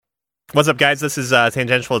What's up, guys? This is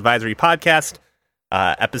Tangential Advisory Podcast,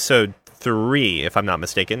 episode 3, if I'm not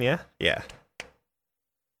mistaken. Yeah.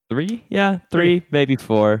 3? Yeah, 3, maybe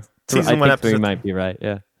 4. Season I 1, think 3 episode might be right,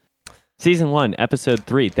 yeah. Season 1, episode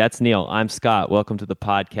 3. That's Neil. I'm Scott. Welcome to the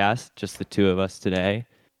podcast. Just the two of us today.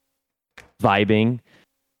 Vibing.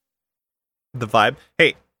 The vibe.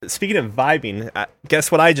 Hey, speaking of vibing,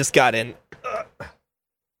 guess what I just got in?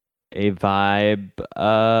 A vibe,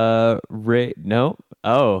 no.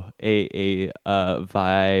 Oh, a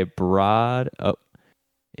vibrad. Oh,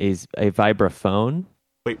 a vibraphone.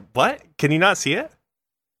 Wait, what? Can you not see it?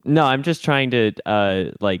 No, I'm just trying to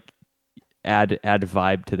add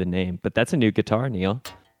vibe to the name. But that's a new guitar, Neil.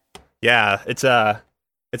 Yeah, it's a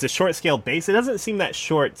short scale bass. It doesn't seem that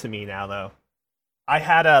short to me now, though. I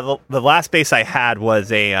had the last bass I had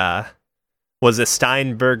was a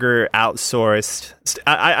Steinberger outsourced.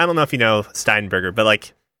 I don't know if you know Steinberger, but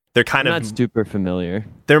like they're kind I'm of not super familiar.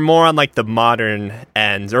 They're more on like the modern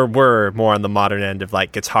end, or were more on the modern end of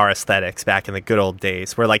like guitar aesthetics back in the good old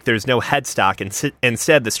days, where like there's no headstock, and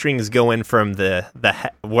instead the strings go in from where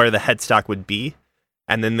the headstock would be,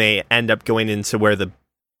 and then they end up going into where the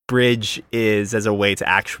bridge is as a way to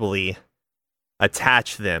actually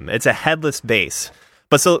attach them. It's a headless bass.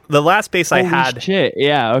 But so the last bass I had, shit.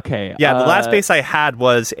 Yeah, okay. Yeah, the last bass I had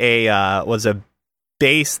was a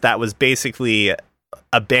bass that was basically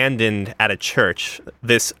abandoned at a church.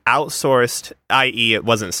 This outsourced, i.e., it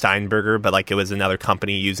wasn't Steinberger, but like it was another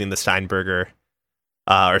company using the Steinberger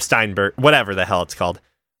or Steinberg, whatever the hell it's called.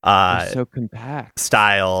 So compact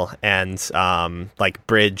style and like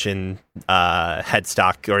bridge and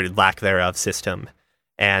headstock or lack thereof system.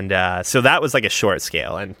 And so that was like a short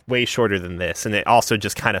scale and way shorter than this. And it also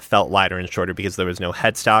just kind of felt lighter and shorter because there was no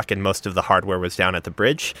headstock and most of the hardware was down at the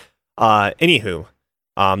bridge. Anywho,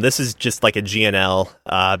 this is just like a GNL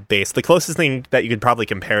bass. The closest thing that you could probably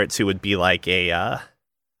compare it to would be like a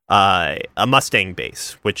Mustang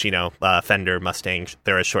bass, which, you know, Fender, Mustang,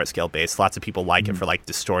 they're a short scale bass. Lots of people like it for like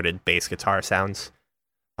distorted bass guitar sounds.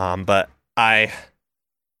 But I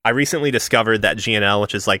recently discovered that GNL,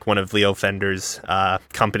 which is like one of Leo Fender's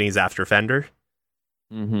companies after Fender,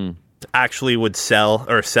 actually would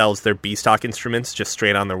sells their B-stock instruments just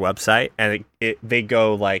straight on their website, and they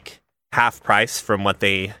go like half price from what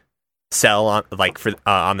they sell on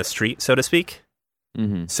on the street, so to speak.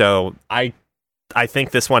 So I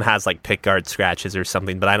think this one has like pickguard scratches or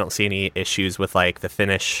something, but I don't see any issues with like the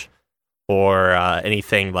finish or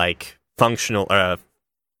anything like functionally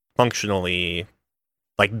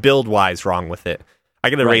like build-wise wrong with it. I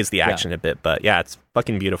gotta raise the action a bit, but yeah, it's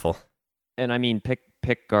fucking beautiful. And I mean,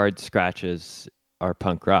 pick guard scratches are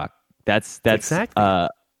punk rock. That's exactly.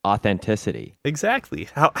 Authenticity. Exactly.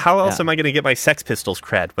 How else am I gonna get my Sex Pistols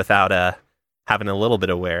cred without having a little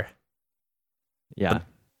bit of wear? Yeah.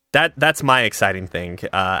 But that's my exciting thing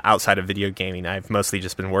outside of video gaming. I've mostly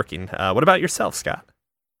just been working. What about yourself, Scott?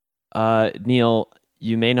 Neil,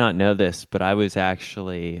 you may not know this, but I was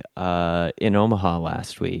actually in Omaha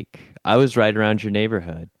last week. I was right around your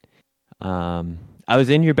neighborhood. I was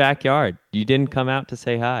in your backyard. You didn't come out to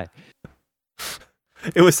say hi.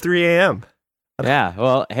 It was 3 a.m. Yeah,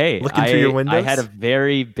 well, hey, looking through your windows? I had a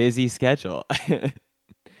very busy schedule.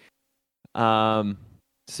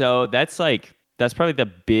 So that's probably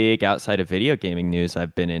the big outside of video gaming news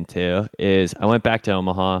I've been into is I went back to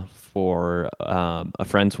Omaha for a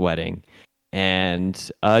friend's wedding.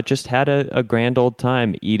 And just had a grand old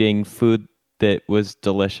time eating food that was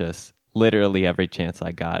delicious. Literally every chance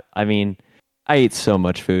I got. I mean, I ate so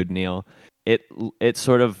much food, Neil. It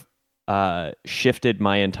sort of shifted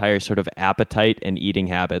my entire sort of appetite and eating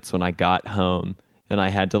habits when I got home, and I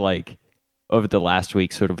had to like over the last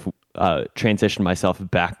week sort of transition myself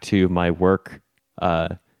back to my work,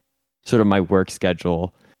 sort of my work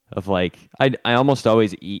schedule of like I almost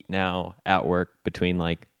always eat now at work between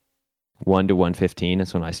like 1 to 1:15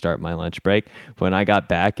 is when I start my lunch break. When I got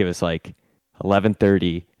back, it was like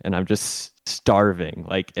 11:30, and I'm just starving.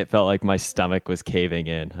 Like it felt like my stomach was caving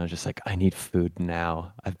in. I was just like, I need food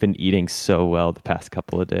now. I've been eating so well the past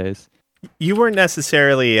couple of days. You weren't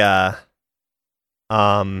necessarily here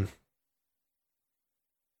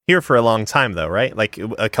for a long time, though, right? Like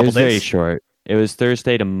a couple days. It was very short. It was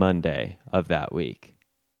Thursday to Monday of that week.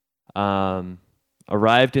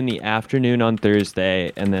 Arrived in the afternoon on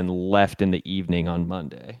Thursday and then left in the evening on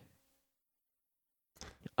Monday.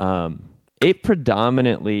 Ate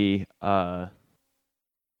predominantly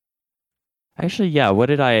actually, yeah,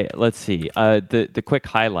 let's see. The quick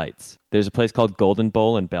highlights. There's a place called Golden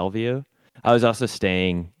Bowl in Bellevue. I was also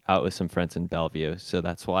staying out with some friends in Bellevue, so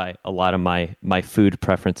that's why a lot of my food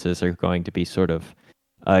preferences are going to be sort of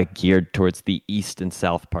geared towards the east and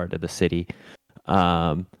south part of the city.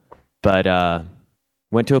 But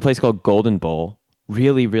went to a place called Golden Bowl.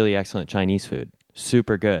 Really, really excellent Chinese food.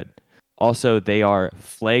 Super good. Also, they are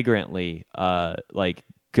flagrantly like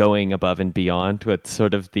going above and beyond with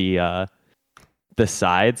sort of the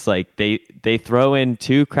sides. Like they throw in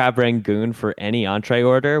 2 crab rangoon for any entree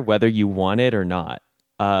order, whether you want it or not.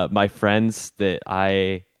 My friends that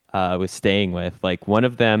I was staying with, like one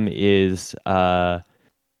of them is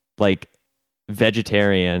like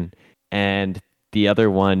vegetarian, and the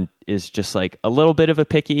other one is just like a little bit of a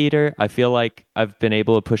picky eater. I feel like I've been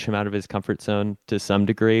able to push him out of his comfort zone to some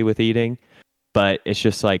degree with eating, but it's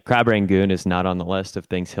just like crab rangoon is not on the list of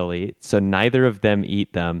things he'll eat. So neither of them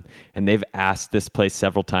eat them. And they've asked this place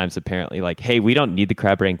several times, apparently, like, hey, we don't need the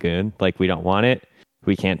crab rangoon. Like, we don't want it.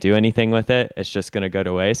 We can't do anything with it. It's just going to go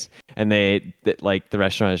to waste. And like, the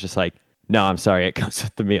restaurant is just like, no, I'm sorry, it comes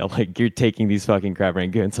with the meal. Like, you're taking these fucking crab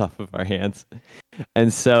rangoons off of our hands.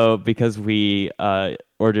 And so because we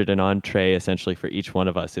ordered an entree essentially for each one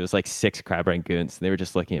of us, it was like 6 crab rangoons. And they were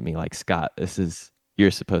just looking at me like, Scott,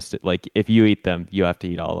 you're supposed to, like, if you eat them, you have to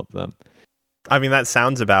eat all of them. I mean, that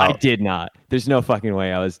sounds about... I did not. There's no fucking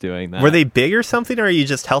way I was doing that. Were they big or something, or are you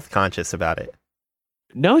just health conscious about it?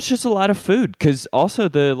 No, it's just a lot of food. Because also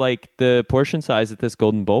the portion size at this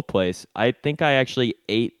Golden Bowl place, I think I actually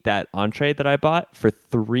ate that entree that I bought for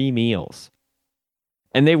 3 meals.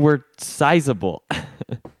 And they were sizable.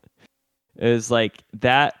 It was like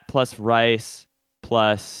that plus rice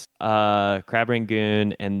plus crab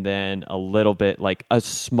rangoon, and then a little bit, like a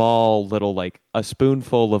small little, like a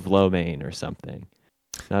spoonful of lo mein or something.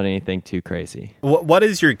 Not anything too crazy. What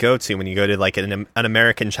is your go-to when you go to like an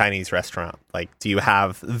American Chinese restaurant? Like, do you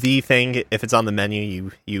have the thing? If it's on the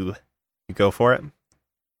menu, you go for it?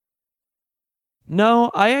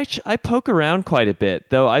 No, I poke around quite a bit,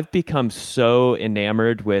 though. I've become so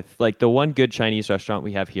enamored with, like, the one good Chinese restaurant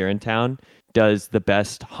we have here in town does the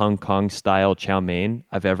best Hong Kong style chow mein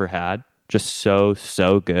I've ever had. Just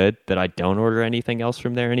so good that I don't order anything else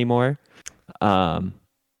from there anymore.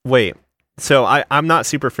 Wait, so I'm not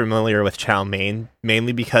super familiar with chow mein,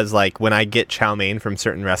 mainly because, like, when I get chow mein from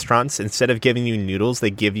certain restaurants, instead of giving you noodles,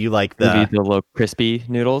 they give you like the little crispy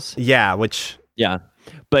noodles. Yeah, which... Yeah.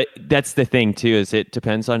 But that's the thing, too, is it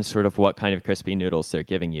depends on sort of what kind of crispy noodles they're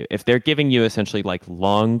giving you. If they're giving you essentially like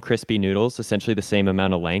long crispy noodles, essentially the same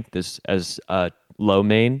amount of length as lo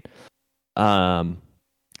mein,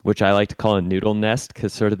 which I like to call a noodle nest,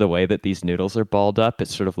 because sort of the way that these noodles are balled up, it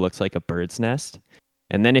sort of looks like a bird's nest.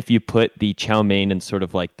 And then if you put the chow mein and sort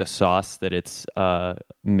of like the sauce that it's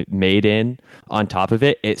made in on top of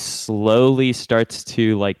it, it slowly starts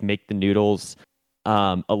to like make the noodles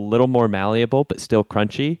a little more malleable, but still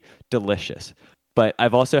crunchy. Delicious. But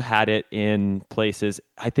I've also had it in places,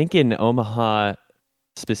 I think in Omaha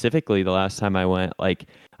specifically, the last time I went, like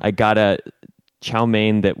I got a chow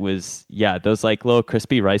mein that was, those like little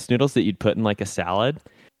crispy rice noodles that you'd put in like a salad.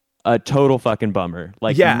 A total fucking bummer.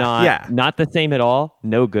 Like, not the same at all.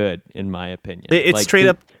 No good, in my opinion. It's like, straight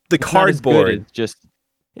up the cardboard. Just,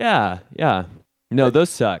 yeah. No,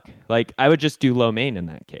 those suck. Like, I would just do lo mein in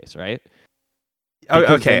that case, right?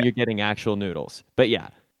 Because okay. then you're getting actual noodles. But yeah.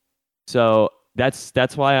 So that's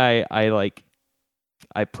why I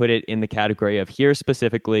put it in the category of, here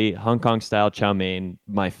specifically, Hong Kong style chow mein,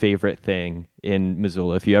 my favorite thing in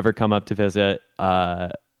Missoula. If you ever come up to visit,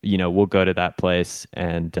 we'll go to that place,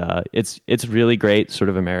 and it's really great, sort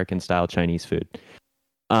of American style Chinese food.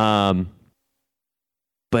 But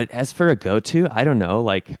as for a go-to, I don't know.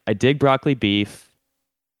 Like, I dig broccoli beef.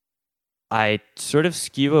 I sort of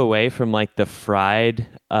skew away from like the fried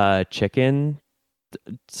chicken,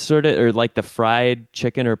 sort of, or like the fried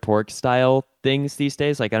chicken or pork style things these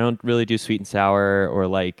days. Like, I don't really do sweet and sour or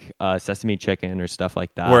like sesame chicken or stuff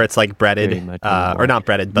like that. Where it's like breaded, or not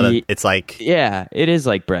breaded, but it's like... Yeah, it is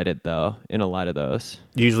like breaded though, in a lot of those.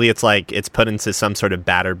 Usually it's like it's put into some sort of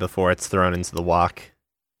batter before it's thrown into the wok.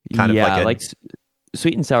 Kind of like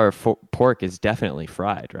sweet and sour pork is definitely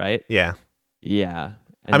fried, right? Yeah. Yeah.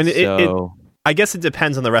 And I mean, I guess it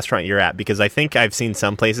depends on the restaurant you're at, because I think I've seen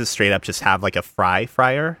some places straight up just have like a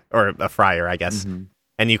fryer, or a fryer, I guess. Mm-hmm.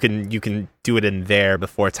 And you can do it in there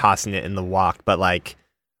before tossing it in the wok. But like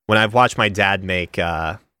when I've watched my dad make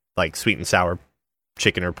like sweet and sour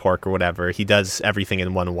chicken or pork or whatever, he does everything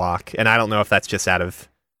in one wok. And I don't know if that's just out of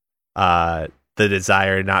the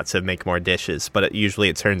desire not to make more dishes, but usually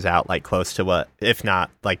it turns out like close to what, if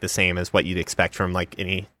not like the same as what you'd expect from like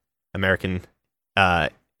any American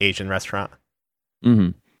Asian restaurant. Mm-hmm.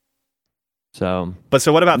 So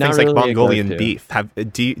what about things really like Mongolian beef?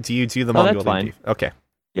 Do you do the Mongolian beef? Okay.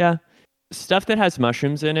 Yeah. stuff that has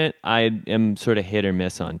mushrooms in it, I am sort of hit or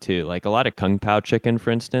miss on too. Like a lot of Kung Pao chicken,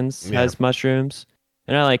 for instance, has mushrooms.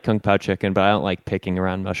 And I like Kung Pao chicken, but I don't like picking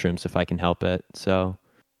around mushrooms if I can help it. So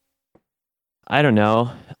I don't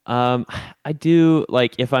know. I do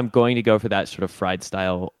like if I'm going to go for that sort of fried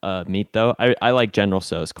style meat, though. I like General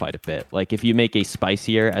Tso's quite a bit. Like if you make a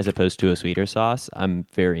spicier as opposed to a sweeter sauce, I'm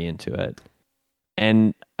very into it.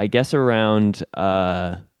 And I guess around,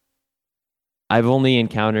 I've only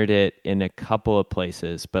encountered it in a couple of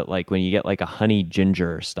places, but like when you get like a honey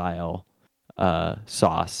ginger style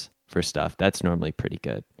sauce for stuff, that's normally pretty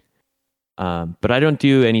good. But I don't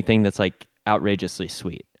do anything that's like outrageously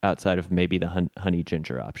sweet outside of maybe the honey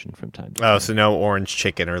ginger option from time to time. Oh, so no orange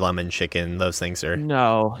chicken or lemon chicken. Those things are...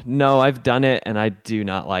 No, I've done it and I do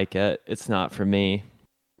not like it. It's not for me.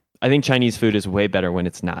 I think Chinese food is way better when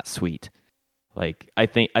it's not sweet. Like I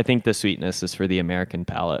think the sweetness is for the American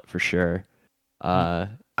palate for sure.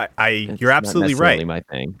 You're absolutely right. My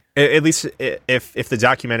thing. At least if the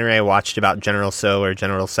documentary I watched about General Tso or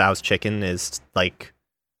General Tso's chicken is like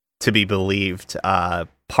to be believed,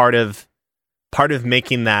 part of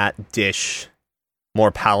making that dish more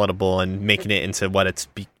palatable and making it into what it's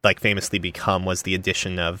famously become was the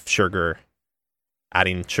addition of sugar,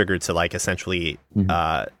 adding sugar to like essentially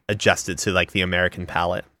adjust it to like the American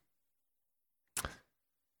palate.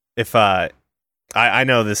 If I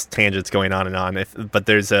know this tangent's going on and on, but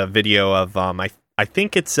there's a video of I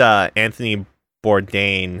think it's Anthony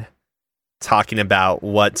Bourdain talking about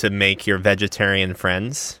what to make your vegetarian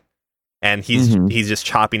friends. And he's just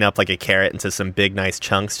chopping up like a carrot into some big nice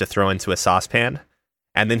chunks to throw into a saucepan,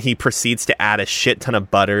 and then he proceeds to add a shit ton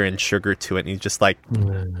of butter and sugar to it. And he's just like,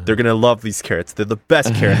 "They're gonna love these carrots. They're the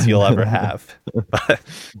best carrots you'll ever have."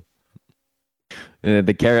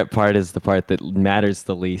 The carrot part is the part that matters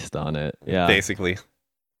the least on it. Yeah, basically.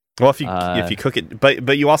 Well, if you cook it,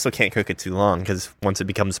 but you also can't cook it too long because once it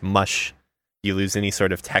becomes mush, you lose any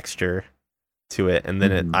sort of texture to it, and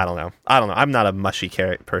then I don't know. I'm not a mushy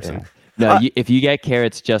carrot person. Yeah. No, if you get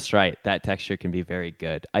carrots just right, that texture can be very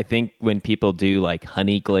good. I think when people do like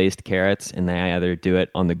honey glazed carrots and they either do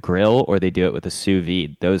it on the grill or they do it with a sous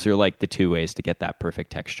vide, those are like the two ways to get that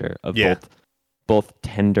perfect texture of both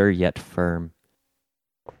tender yet firm.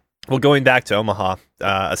 Well, going back to Omaha,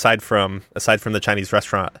 aside from the Chinese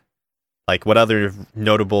restaurant, like what other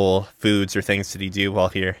notable foods or things did he do while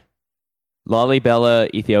here?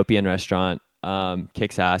 Lalibela Ethiopian restaurant,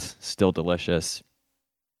 kicks ass, still delicious.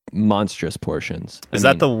 Monstrous portions. Is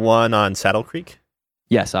that the one on Saddle Creek?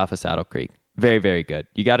 Yes, off of Saddle Creek. Very, very good.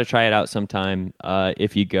 You got to try it out sometime.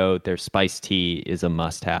 If you go, their spiced tea is a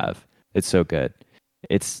must-have. It's so good.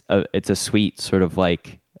 It's a sweet sort of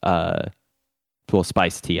like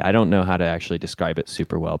spiced tea. I don't know how to actually describe it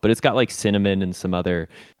super well, but it's got like cinnamon and some other.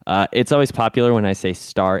 It's always popular when I say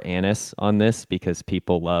star anise on this because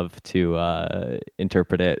people love to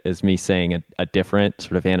interpret it as me saying a different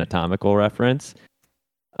sort of anatomical reference.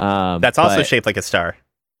 That's also shaped like a star.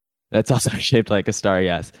 That's also shaped like a star,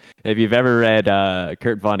 yes. If you've ever read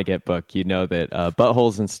Kurt Vonnegut book, you know that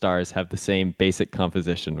buttholes and stars have the same basic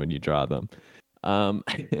composition when you draw them.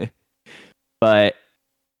 But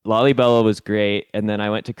Lalibela was great, and then I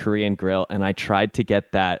went to Korean Grill, and I tried to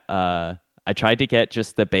get that. I tried to get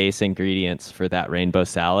just the base ingredients for that rainbow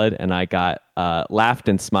salad, and I got laughed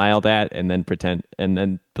and smiled at, and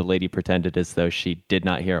then the lady pretended as though she did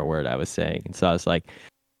not hear a word I was saying, and so I was like,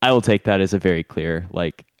 I will take that as a very clear,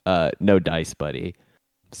 like, no dice, buddy.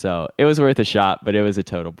 So it was worth a shot, but it was a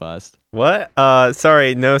total bust. What?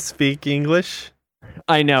 Sorry, no speak English?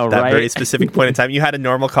 I know, that right? That very specific point in time. You had a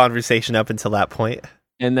normal conversation up until that point.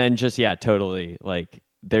 And then just, totally. Like,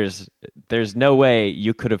 there's no way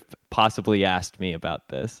you could have possibly asked me about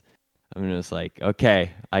this. I'm just like,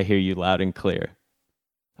 okay, I hear you loud and clear.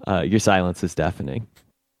 Your silence is deafening.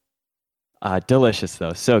 Delicious,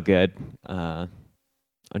 though. So good.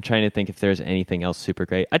 I'm trying to think if there's anything else super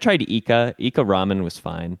great. I tried Ika. Ika ramen was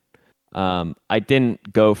fine. I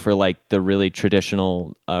didn't go for like the really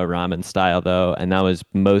traditional ramen style though, and that was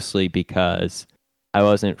mostly because I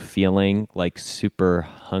wasn't feeling like super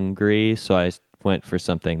hungry, so I went for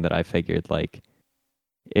something that I figured like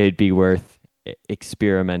it'd be worth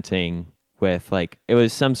experimenting with. Like it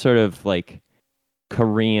was some sort of like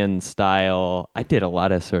Korean style. I did a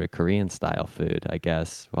lot of sort of Korean style food, I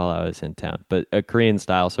guess, while I was in town. But a Korean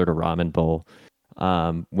style sort of ramen bowl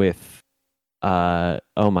with oh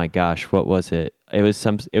my gosh, what was it? It was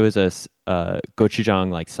a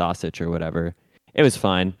gochujang like sausage or whatever. It was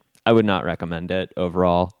fine. I would not recommend it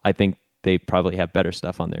overall. I think they probably have better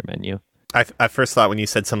stuff on their menu. I first thought when you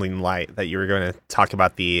said something light that you were going to talk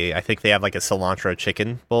about I think they have like a cilantro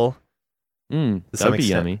chicken bowl. That would be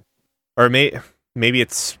yummy. Or maybe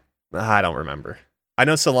it's, I don't remember. I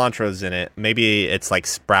know cilantro's in it. Maybe it's like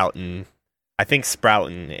sproutin'. I think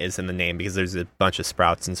sproutin' is in the name because there's a bunch of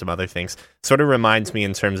sprouts and some other things. Sort of reminds me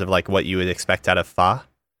in terms of like what you would expect out of pho,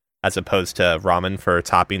 as opposed to ramen for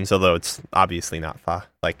toppings, although it's obviously not pho.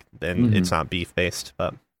 Like, and it's not beef based.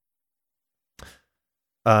 But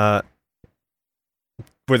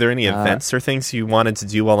were there any events or things you wanted to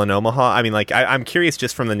do while in Omaha? I mean, like, I'm curious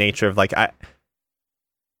just from the nature of like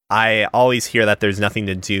I always hear that there's nothing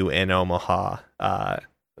to do in Omaha,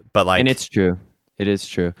 but like, and it's true. It is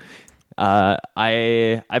true.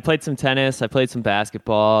 I played some tennis. I played some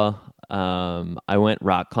basketball. I went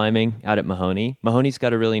rock climbing out at Mahoney. Mahoney's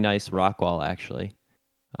got a really nice rock wall, actually.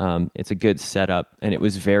 It's a good setup, and it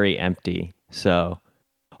was very empty. So,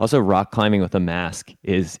 also rock climbing with a mask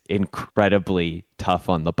is incredibly tough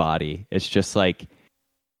on the body. It's just like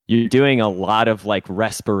you're doing a lot of like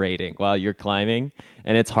respirating while you're climbing,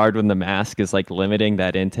 and it's hard when the mask is like limiting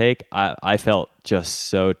that intake. I felt just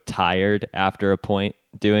so tired after a point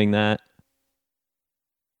doing that.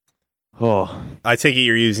 Oh, I take it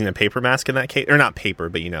you're using a paper mask in that case, or not paper,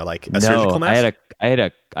 but like a surgical mask.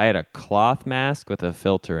 I had a cloth mask with a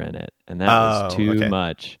filter in it, and that was too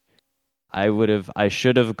much. I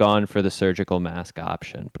should have gone for the surgical mask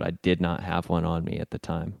option, but I did not have one on me at the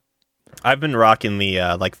time. I've been rocking the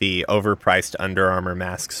the overpriced Under Armour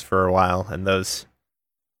masks for a while, and those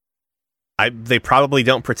they probably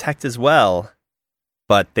don't protect as well,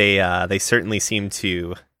 but they certainly seem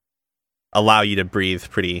to allow you to breathe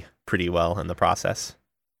pretty well in the process.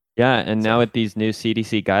 Yeah, and now with these new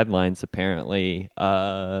CDC guidelines, apparently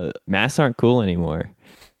masks aren't cool anymore.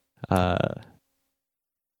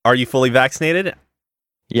 Are you fully vaccinated?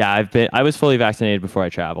 Yeah, I was fully vaccinated before I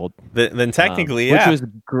traveled. Then technically, yeah. Which was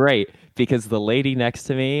great because the lady next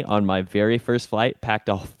to me on my very first flight packed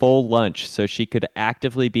a full lunch so she could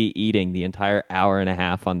actively be eating the entire hour and a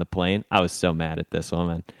half on the plane. I was so mad at this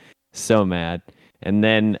woman. So mad. And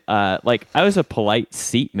then, I was a polite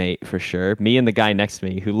seatmate for sure. Me and the guy next to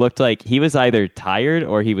me who looked like he was either tired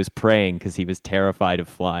or he was praying because he was terrified of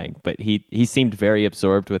flying. But he seemed very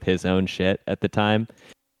absorbed with his own shit at the time.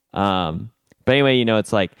 But anyway,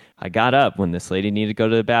 it's like I got up when this lady needed to go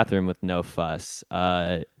to the bathroom with no fuss.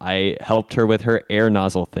 I helped her with her air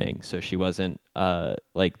nozzle thing so she wasn't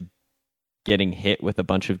getting hit with a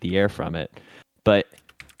bunch of the air from it. But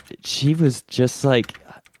she was just like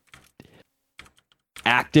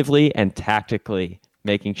actively and tactically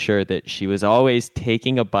making sure that she was always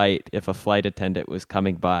taking a bite if a flight attendant was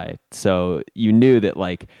coming by. So you knew that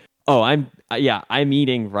I'm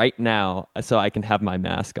eating right now so I can have my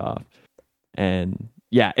mask off. And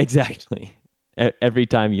yeah, exactly. Every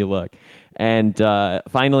time you look. And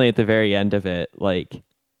finally at the very end of it,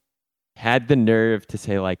 had the nerve to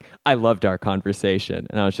say I loved our conversation.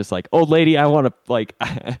 And I was just like, old lady, I want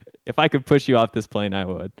to if I could push you off this plane, I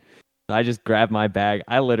would. So I just grabbed my bag.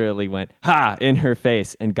 I literally went, ha, in her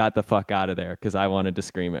face and got the fuck out of there because I wanted to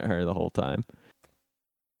scream at her the whole time.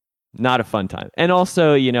 Not a fun time. And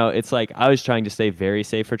also, it's I was trying to stay very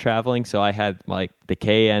safe for traveling. So I had the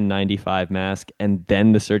KN95 mask and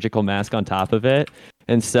then the surgical mask on top of it.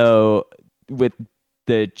 And so with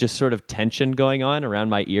the just sort of tension going on around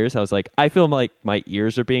my ears, I was like, I feel like my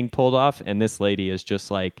ears are being pulled off. And this lady is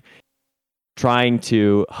just trying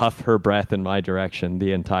to huff her breath in my direction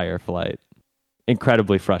the entire flight.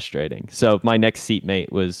 Incredibly frustrating. So my next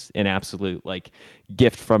seatmate was an absolute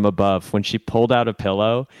gift from above when she pulled out a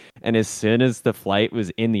pillow, and as soon as the flight was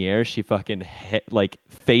in the air, she fucking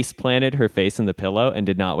face planted her face in the pillow and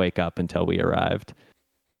did not wake up until we arrived.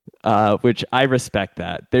 Which I respect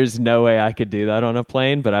that. There's no way I could do that on a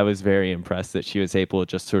plane, but I was very impressed that she was able to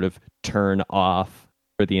just sort of turn off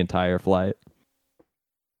for the entire flight.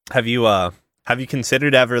 Have you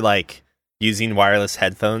considered ever using wireless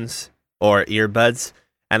headphones or earbuds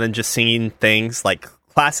and then just singing things like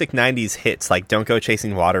classic 90s hits like Don't Go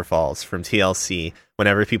Chasing Waterfalls from TLC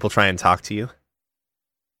whenever people try and talk to you?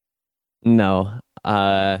 No,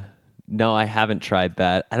 I haven't tried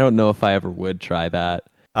that. I don't know if I ever would try that.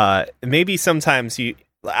 Maybe sometimes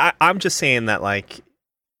I'm just saying that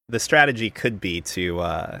the strategy could be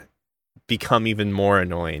to become even more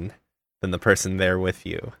annoying than the person there with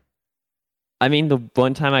you. I mean, the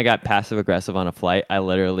one time I got passive aggressive on a flight, I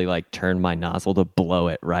literally turned my nozzle to blow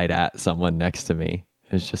it right at someone next to me.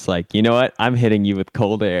 It's just you know what? I'm hitting you with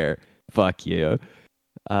cold air. Fuck you.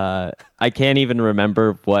 I can't even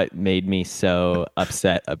remember what made me so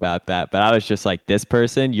upset about that, but I was just this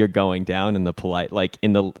person, you're going down in the polite,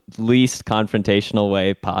 in the least confrontational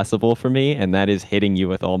way possible for me, and that is hitting you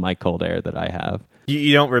with all my cold air that I have.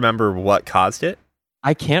 You don't remember what caused it?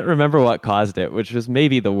 I can't remember what caused it, which was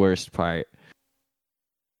maybe the worst part.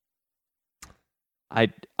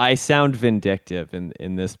 I sound vindictive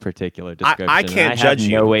in this particular description. I can't judge you.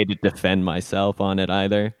 I have no way to defend myself on it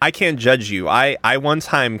either. I can't judge you. I one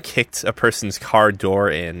time kicked a person's car door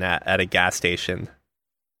in at a gas station.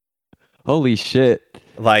 Holy shit.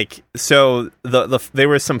 Like, so there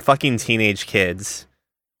were some fucking teenage kids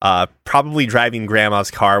probably driving grandma's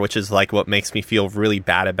car, which is like what makes me feel really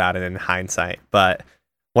bad about it in hindsight. But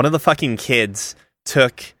one of the fucking kids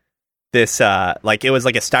took this like, it was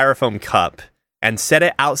like a styrofoam cup and set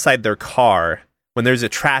it outside their car when there's a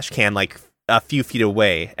trash can like a few feet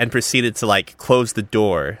away, and proceeded to like close the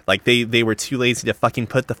door. Like they were too lazy to fucking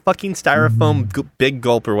put the fucking styrofoam big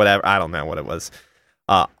gulp or whatever, I don't know what it was,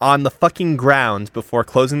 on the fucking ground before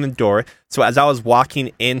closing the door. So as I was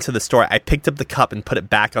walking into the store, I picked up the cup and put it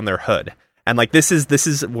back on their hood. And like this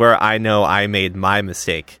is where I know I made my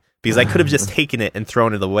mistake, because I could have just taken it and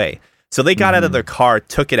thrown it away. So they got out of their car,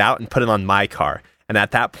 took it out, and put it on my car. And at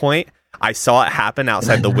that point, I saw it happen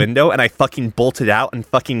outside the window, and I fucking bolted out and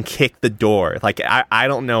fucking kicked the door. Like, I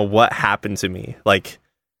don't know what happened to me. Like,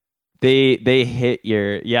 they hit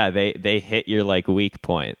your they hit your like weak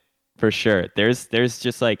point for sure. There's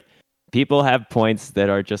just like, people have points that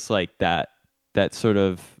are just like that sort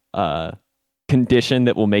of condition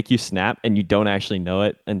that will make you snap, and you don't actually know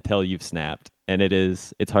it until you've snapped, and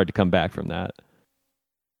it's hard to come back from that.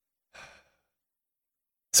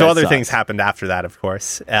 So other things happened after that, of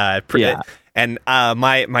course. And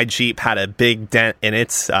my Jeep had a big dent in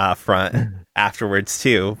its front afterwards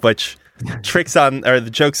too, which the joke's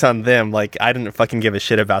on them. Like, I didn't fucking give a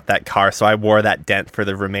shit about that car, so I wore that dent for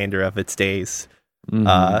the remainder of its days.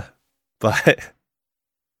 But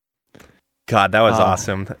God, that was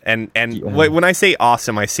awesome. And when I say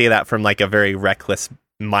awesome, I say that from like a very reckless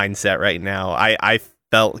mindset right now. I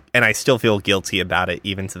felt, and I still feel guilty about it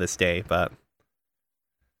even to this day, but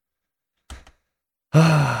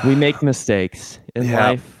we make mistakes in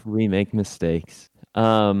life. We make mistakes.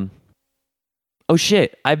 Oh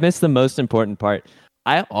shit, I missed the most important part.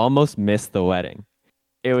 I almost missed the wedding.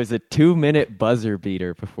 It was a 2-minute buzzer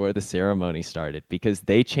beater before the ceremony started, because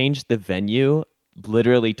they changed the venue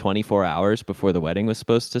literally 24 hours before the wedding was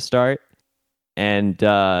supposed to start. And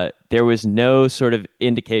there was no sort of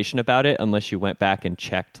indication about it unless you went back and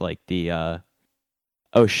checked like the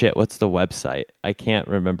oh shit, what's the website? I can't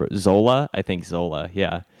remember. Zola? I think Zola,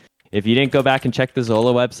 yeah. If you didn't go back and check the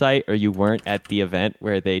Zola website, or you weren't at the event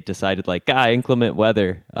where they decided like, inclement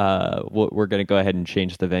weather, we're going to go ahead and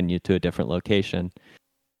change the venue to a different location.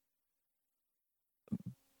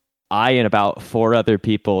 I and about 4 other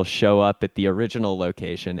people show up at the original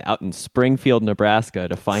location out in Springfield, Nebraska,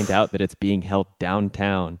 to find out that it's being held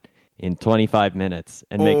downtown in 25 minutes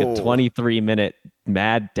and make a 23-minute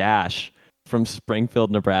mad dash from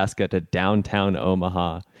Springfield, Nebraska to downtown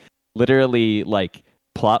Omaha. Literally, like,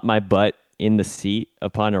 plop my butt in the seat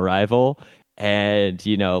upon arrival, and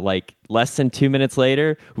like less than 2 minutes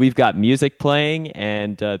later, we've got music playing,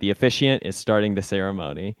 and the officiant is starting the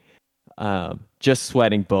ceremony. Just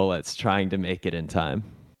sweating bullets trying to make it in time,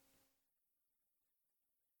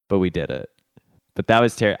 but we did it. But that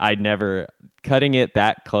was terrible. I never cutting it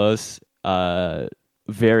that close.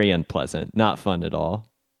 Very unpleasant. Not fun at all.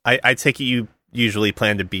 I take it you usually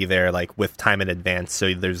plan to be there like with time in advance,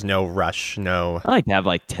 so there's no rush. No, I like to have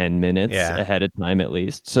like 10 minutes ahead of time at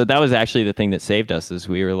least. So that was actually the thing that saved us, is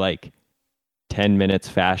we were like 10 minutes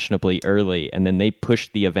fashionably early, and then they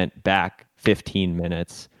pushed the event back 15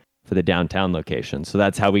 minutes for the downtown location. So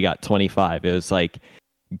that's how we got 25. It was like,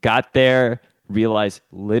 got there, realized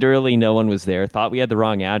literally no one was there, thought we had the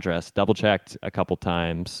wrong address, double checked a couple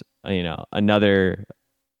times. Another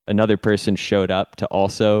person showed up to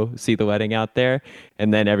also see the wedding out there,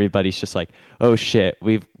 and then everybody's just like, oh shit,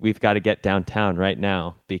 we've got to get downtown right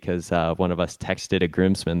now, because one of us texted a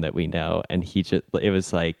groomsman that we know, and it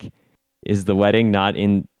was like, is the wedding not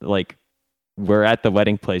in, like, we're at the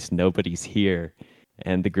wedding place, nobody's here.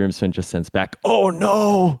 And the groomsman just sends back, oh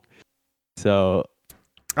no. So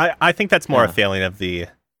I think that's more a failing of the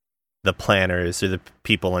planners or the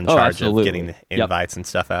people in charge of getting invites and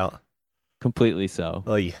stuff out. Completely so.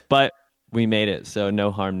 Oy. But we made it, so no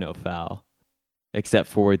harm, no foul. Except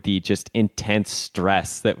for the just intense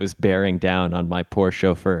stress that was bearing down on my poor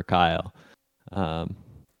chauffeur, Kyle. At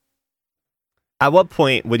what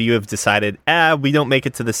point would you have decided, we don't make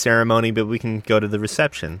it to the ceremony, but we can go to the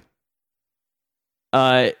reception?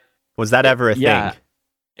 Was that ever a thing?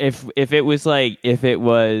 If it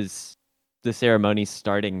was the ceremony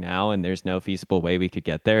starting now and there's no feasible way we could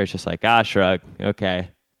get there, it's just like, shrug. Okay.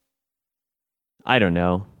 I don't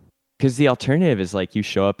know. because the alternative is like you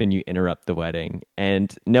show up and you interrupt the wedding,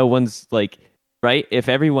 and no one's like, right? If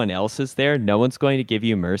everyone else is there, no one's going to give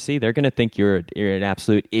you mercy. They're going to think you're an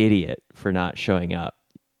absolute idiot for not showing up,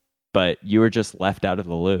 but you were just left out of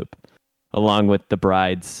the loop, along with the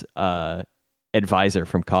bride's advisor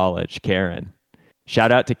from college, Karen.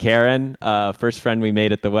 Shout out to Karen, first friend we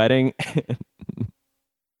made at the wedding.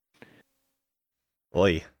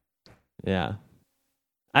 Oy. Yeah.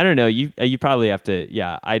 I don't know. You probably have to.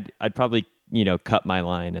 Yeah, I'd probably cut my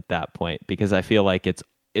line at that point, because I feel like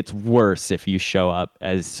it's worse if you show up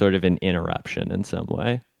as sort of an interruption in some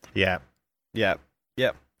way. Yeah.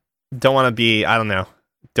 Don't want to be. I don't know.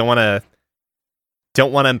 Don't want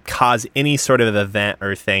to cause any sort of event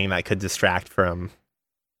or thing that could distract from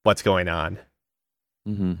what's going on.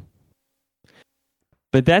 Mm-hmm.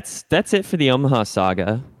 But that's it for the Omaha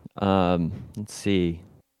saga. Let's see.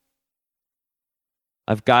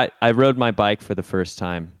 I rode my bike for the first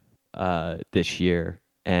time this year,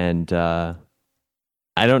 and I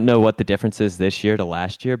don't know what the difference is this year to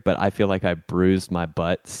last year, but I feel like I bruised my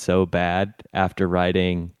butt so bad after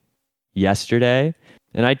riding yesterday,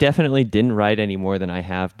 and I definitely didn't ride any more than I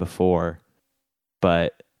have before,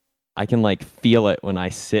 but I can like feel it when I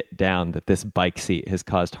sit down that this bike seat has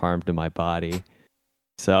caused harm to my body.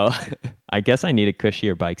 So I guess I need a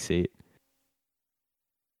cushier bike seat.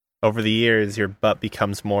 Over the years, your butt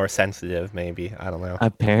becomes more sensitive, maybe. I don't know.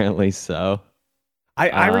 Apparently so.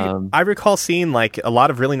 I recall seeing like a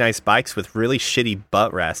lot of really nice bikes with really shitty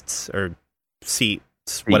butt rests or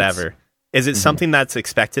seats, whatever. Is it something that's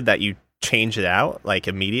expected that you change it out like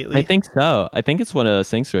immediately? I think so. I think it's one of those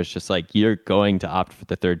things where it's just like you're going to opt for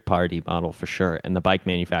the third party model for sure, and the bike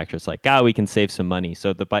manufacturer's like, we can save some money,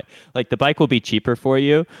 so the bike will be cheaper for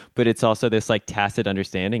you, but it's also this like tacit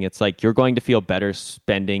understanding. It's like you're going to feel better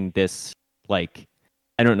spending this, like,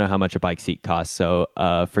 I don't know how much a bike seat costs, so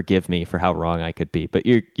forgive me for how wrong I could be, but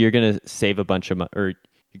you're gonna save a bunch of or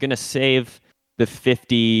you're gonna save the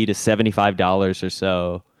 $50 to $75 or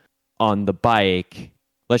so on the bike.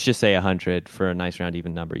 Let's just say 100 for a nice round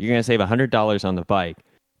even number. You're going to save $100 on the bike,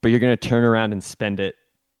 but you're going to turn around and spend it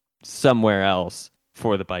somewhere else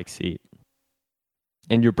for the bike seat.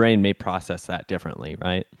 And your brain may process that differently,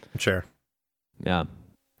 right? Sure. Yeah.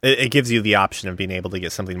 It gives you the option of being able to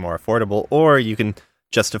get something more affordable, or you can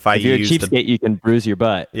justify if you're a cheapskate, you can bruise your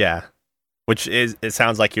butt. Yeah. Which is, it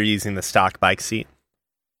sounds like you're using the stock bike seat.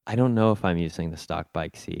 I don't know if I'm using the stock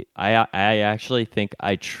bike seat. I actually think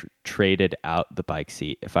I traded out the bike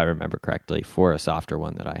seat, if I remember correctly, for a softer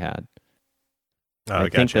one that I had. Oh, I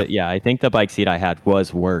think I think the bike seat I had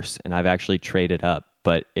was worse, and I've actually traded up.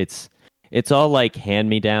 But it's all like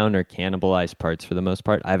hand-me-down or cannibalized parts for the most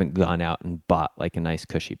part. I haven't gone out and bought like a nice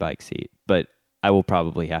cushy bike seat, but I will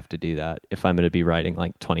probably have to do that if I'm going to be riding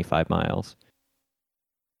like 25 miles.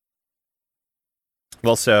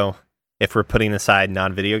 Well, so if we're putting aside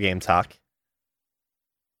non-video game talk,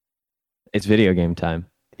 it's video game time.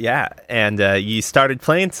 Yeah, and you started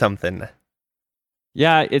playing something.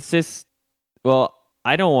 Yeah, it's this. Well,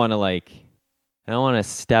 I don't want to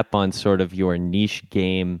step on sort of your niche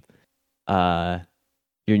game like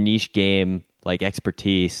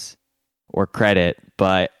expertise or credit,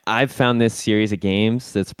 but I've found this series of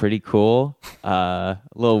games that's pretty cool. A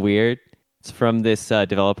little weird. It's from this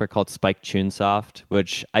developer called Spike Chunsoft,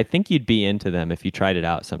 which I think you'd be into them if you tried it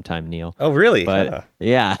out sometime, Neil. Oh, really? But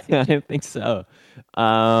yeah, I think so.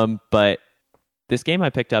 But this game I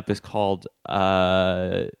picked up is called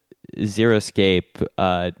Zero Escape,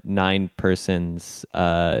 9 persons,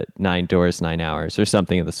 9 doors, 9 hours, or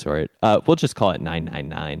something of the sort. We'll just call it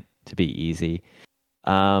 999 to be easy.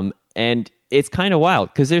 And it's kind of wild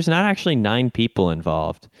because there's not actually 9 people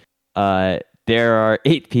involved. There are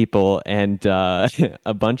 8 people and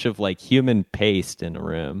a bunch of like human paste in a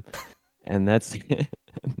room, and that's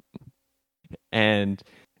and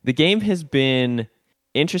the game has been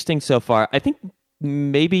interesting so far. I think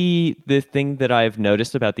maybe the thing that I've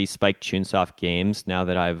noticed about these Spike Chunsoft games, now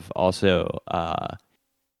that I've also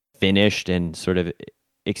finished and sort of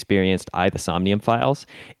experienced the Somnium Files,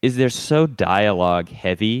 is they're so dialogue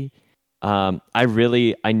heavy. I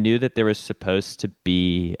knew that there was supposed to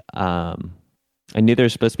be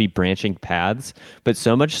branching paths, but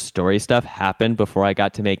so much story stuff happened before I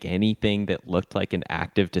got to make anything that looked like an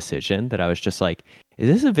active decision that I was just like, is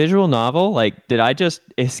this a visual novel? Like, did I just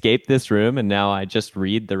escape this room and now I just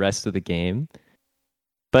read the rest of the game?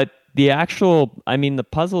 But the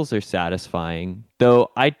puzzles are satisfying, though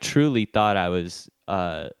I truly thought I was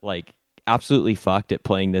like absolutely fucked at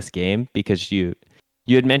playing this game because you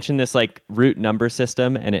had mentioned this like root number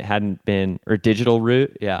system and it hadn't been, or digital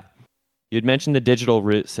root. Yeah. you'd mentioned the digital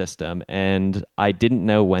root system, and I didn't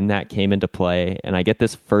know when that came into play. And I get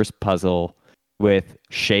this first puzzle with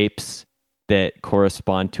shapes that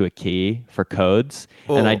correspond to a key for codes,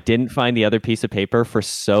 and I didn't find the other piece of paper for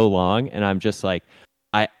so long, and I'm just like,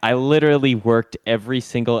 I literally worked every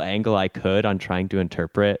single angle I could on trying to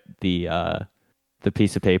interpret the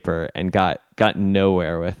piece of paper and got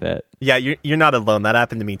nowhere with it. Yeah, you're not alone. That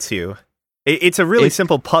happened to me too. It's a really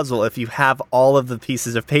simple puzzle if you have all of the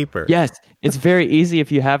pieces of paper. Yes, it's very easy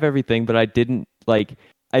if you have everything, but I didn't like.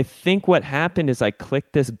 I think what happened is I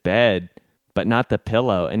clicked this bed, but not the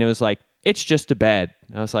pillow, and it was like, it's just a bed.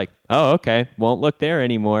 I was like, oh, okay, won't look there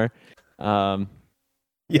anymore.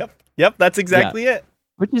 Yep, that's exactly it.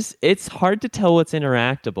 Which is, it's hard to tell what's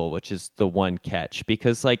interactable, which is the one catch.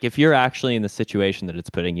 Because like if you're actually in the situation that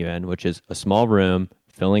it's putting you in, which is a small room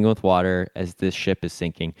filling with water as this ship is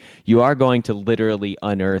sinking, you are going to literally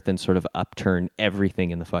unearth and sort of upturn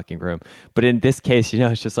everything in the fucking room. But in this case,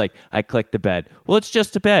 it's just like, I click the bed. Well, it's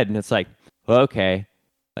just a bed. And it's like, well, okay.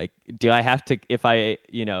 Like, do I have to, if I,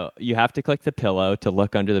 you have to click the pillow to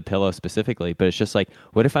look under the pillow specifically, but it's just like,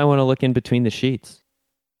 what if I want to look in between the sheets?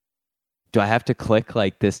 Do I have to click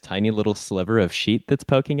like this tiny little sliver of sheet that's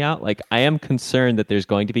poking out? Like, I am concerned that there's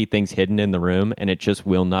going to be things hidden in the room and it just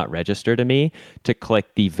will not register to me to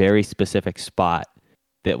click the very specific spot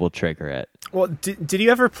that will trigger it. Well, did you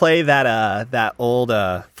ever play that old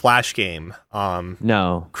Flash game?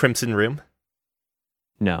 No. Crimson Room?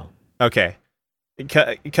 No. Okay.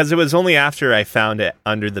 Because it was only after I found it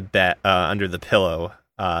under the bed, under the pillow.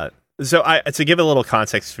 So to give a little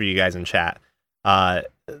context for you guys in chat,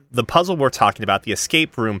 the puzzle we're talking about, the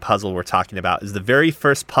escape room puzzle we're talking about, is the very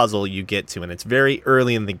first puzzle you get to, and it's very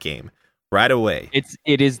early in the game, right away.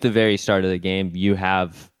 It is the very start of the game. You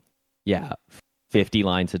have 50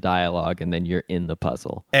 lines of dialogue, and then you're in the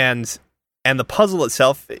puzzle. And the puzzle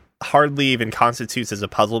itself hardly even constitutes as a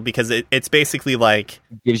puzzle, because it's basically like,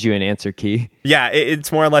 it gives you an answer key. Yeah,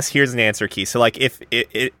 it's more or less, here's an answer key. So like, if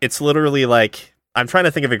it's literally like, I'm trying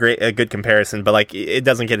to think of a good comparison, but like, it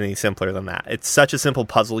doesn't get any simpler than that. It's such a simple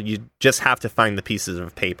puzzle, you just have to find the pieces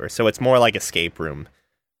of paper. So it's more like escape room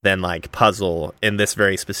than like puzzle in this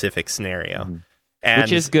very specific scenario. Mm-hmm.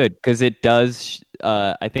 Which is good, because it does,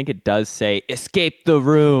 I think it does say, escape the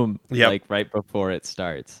room, like right before it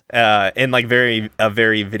starts. In like a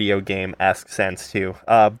very video game-esque sense too.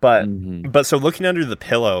 But so looking under the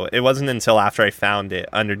pillow, it wasn't until after I found it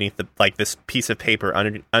underneath this piece of paper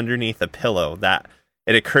underneath the pillow that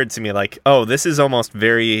it occurred to me like, oh, this is almost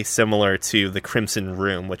very similar to the Crimson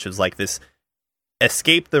Room, which was like this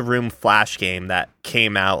escape the room Flash game that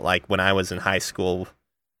came out like when I was in high school,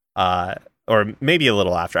 or maybe a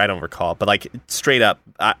little after, I don't recall, but like straight up,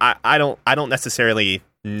 I don't necessarily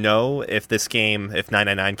know if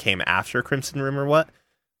 999 came after Crimson Room or what,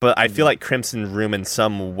 but I feel like Crimson Room in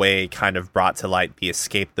some way kind of brought to light the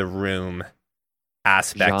escape the room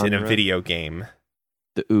aspect genre in a video game.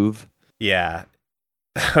 The oov. Yeah.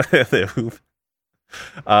 The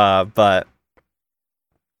oov.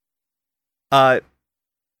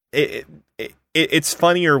 It's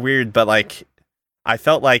funny or weird, but like, I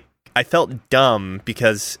felt dumb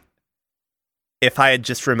because if I had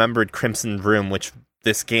just remembered Crimson Room, which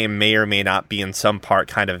this game may or may not be in some part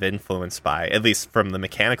kind of influenced by, at least from the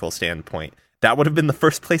mechanical standpoint, that would have been the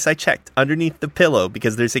first place I checked, underneath the pillow,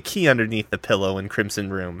 because there's a key underneath the pillow in Crimson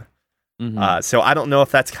Room. Mm-hmm. So I don't know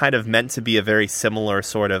if that's kind of meant to be a very similar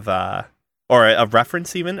sort of, or a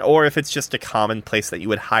reference even, or if it's just a common place that you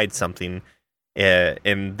would hide something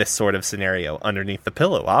in this sort of scenario, underneath the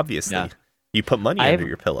pillow, obviously. Yeah. You put money under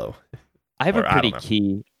your pillow. I have a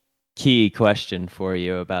pretty key question for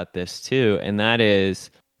you about this too, and that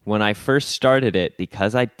is, when I first started it,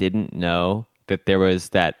 because I didn't know that there was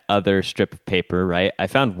that other strip of paper, right? I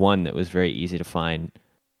found one that was very easy to find.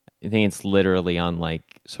 I think it's literally on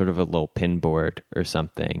like sort of a little pin board or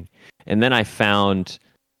something. And then I found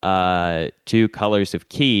two colors of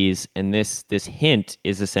keys, and this hint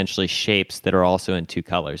is essentially shapes that are also in two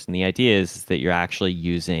colors. And the idea is that you're actually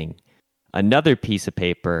using another piece of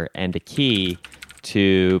paper and a key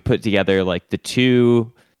to put together like the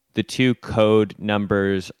two code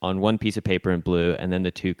numbers on one piece of paper in blue, and then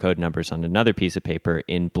the two code numbers on another piece of paper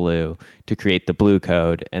in blue to create the blue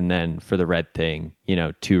code. And then for the red thing,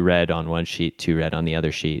 two red on one sheet, two red on the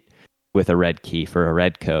other sheet, with a red key for a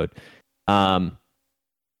red code.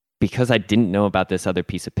 Because I didn't know about this other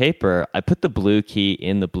piece of paper, I put the blue key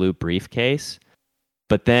in the blue briefcase.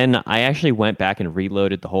 But then I actually went back and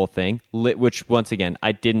reloaded the whole thing, which once again,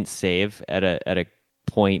 I didn't save at a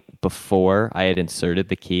point before I had inserted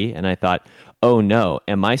the key. And I thought, oh no,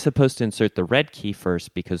 am I supposed to insert the red key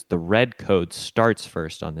first because the red code starts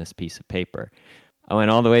first on this piece of paper? I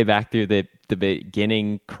went all the way back through the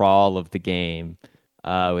beginning crawl of the game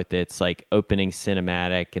with its like opening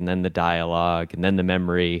cinematic and then the dialogue and then the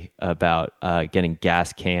memory about getting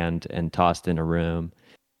gas canned and tossed in a room.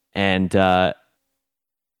 And I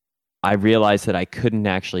realized that I couldn't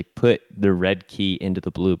actually put the red key into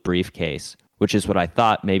the blue briefcase, which is what I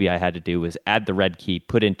thought maybe I had to do, was add the red key,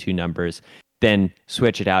 put in 2 numbers, then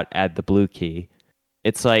switch it out, add the blue key.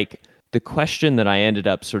 It's like the question that I ended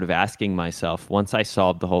up sort of asking myself once I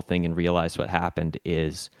solved the whole thing and realized what happened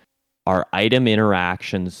is, are item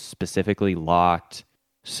interactions specifically locked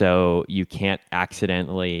so you can't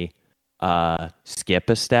accidentally skip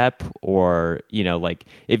a step? Or, you know, like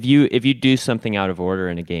if you do something out of order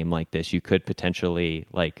in a game like this, you could potentially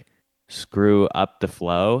like screw up the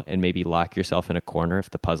flow and maybe lock yourself in a corner if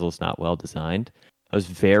the puzzle's not well designed. I was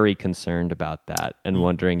very concerned about that and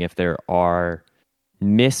wondering if there are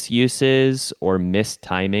misuses or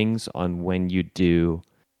mistimings on when you do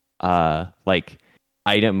like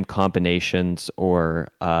item combinations or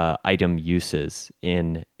item uses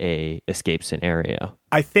in a escape scenario.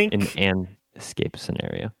 I think in an escape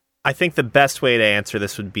scenario. I think the best way to answer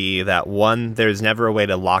this would be that, one, there's never a way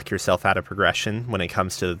to lock yourself out of progression when it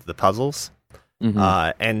comes to the puzzles.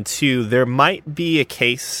 Mm-hmm. And 2, there might be a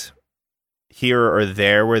case here or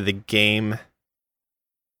there where the game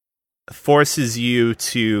forces you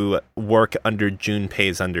to work under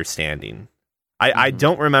Junpei's understanding. I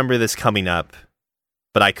don't remember this coming up,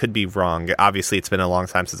 but I could be wrong. Obviously, it's been a long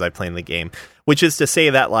time since I played the game, which is to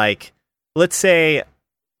say that, like, let's say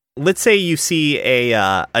you see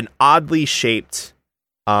an oddly shaped,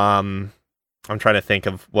 I'm trying to think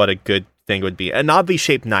of what a good thing would be. An oddly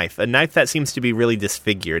shaped knife, a knife that seems to be really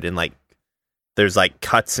disfigured and like there's like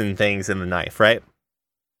cuts and things in the knife, right?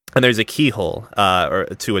 And there's a keyhole or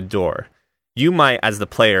to a door. You might, as the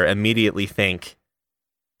player, immediately think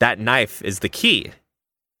that knife is the key,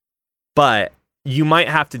 but you might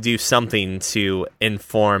have to do something to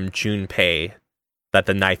inform Junpei that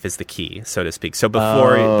the knife is the key, so to speak. So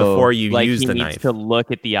before you like use the knife, he needs to look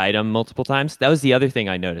at the item multiple times. That was the other thing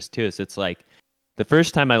I noticed too. Is it's like the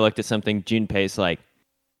first time I looked at something, Junpei's like,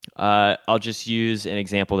 I'll just use an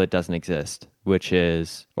example that doesn't exist, which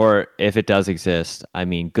is, or if it does exist, I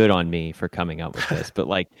mean, good on me for coming up with this. But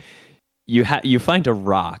like, you find a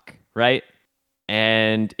rock, right?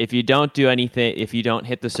 And if you don't do anything, if you don't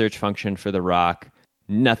hit the search function for the rock,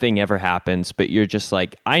 nothing ever happens. But you're just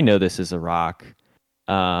like, I know this is a rock.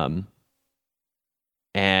 And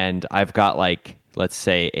I've got like, let's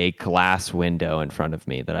say, a glass window in front of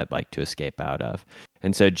me that I'd like to escape out of.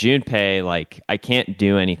 And so Junpei, like, I can't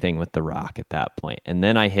do anything with the rock at that point. And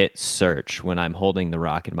then I hit search when I'm holding the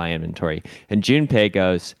rock in my inventory. And Junpei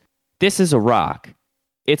goes, this is a rock.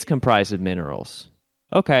 It's comprised of minerals.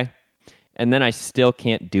 Okay. And then I still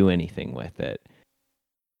can't do anything with it.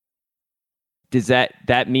 Does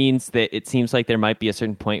that means that it seems like there might be a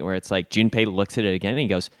certain point where it's like Junpei looks at it again and he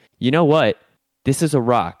goes, you know what? This is a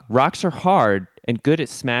rock. Rocks are hard and good at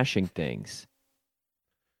smashing things.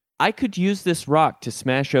 I could use this rock to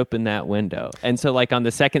smash open that window. And so like on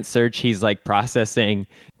the second search, he's like processing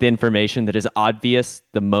the information that is obvious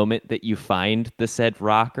the moment that you find the said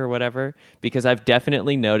rock or whatever. Because I've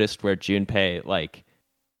definitely noticed where Junpei, like,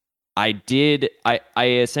 I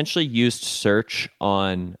essentially used search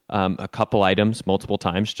on a couple items multiple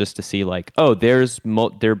times just to see like, oh, there's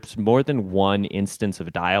more than one instance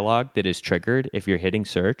of dialogue that is triggered if you're hitting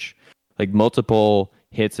search. Like multiple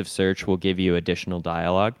hits of search will give you additional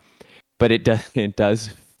dialogue. But it does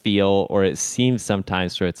feel, or it seems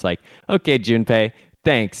sometimes where it's like, okay, Junpei,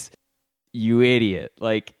 thanks, you idiot.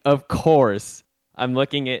 Like, of course, I'm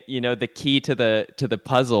looking at, you know, the key to the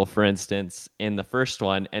puzzle, for instance, in the first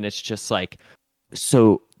one, and it's just like,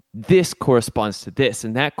 so this corresponds to this,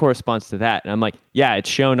 and that corresponds to that. And I'm like, yeah, it's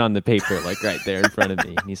shown on the paper, like right there in front of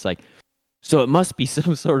me. And he's like, so it must be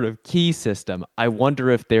some sort of key system. I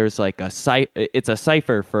wonder if there's like it's a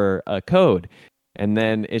cipher for a code. And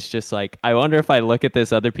then it's just like, I wonder if I look at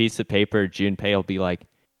this other piece of paper, Junpei will be like,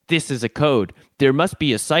 this is a code. There must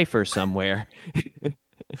be a cipher somewhere.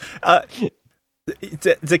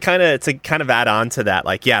 To kind of add on to that,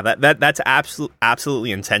 like, yeah, that's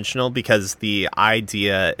absolutely intentional, because the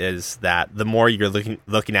idea is that the more you're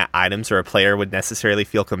looking at items, or a player would necessarily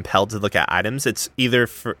feel compelled to look at items, it's either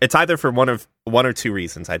for one or two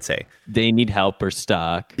reasons, I'd say. They need help or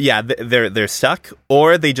stuck. Yeah, they're stuck,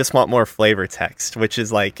 or they just want more flavor text, which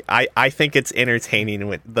is like, I think it's entertaining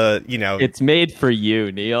with the, you know, it's made for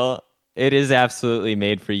you, Neil. It is absolutely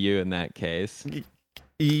made for you in that case.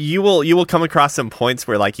 you will come across some points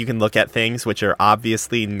where like you can look at things which are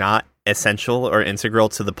obviously not essential or integral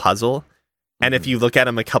to the puzzle. And if you look at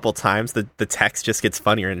them a couple times, the text just gets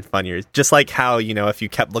funnier and funnier. Just like how, if you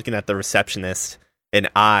kept looking at the receptionist in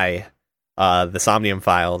the Somnium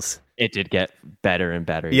Files. It did get better and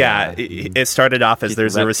better. Yeah. It started off as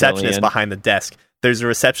there's a receptionist behind the desk. There's a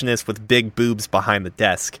receptionist with big boobs behind the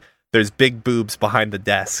desk. There's big boobs behind the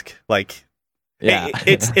desk. Like, yeah,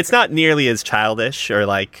 it's not nearly as childish or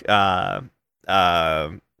like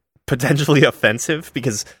potentially offensive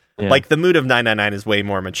because. Yeah. Like, the mood of 999 is way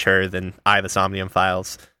more mature than the Somnium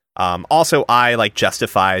Files. Also, like,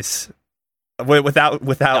 justifies...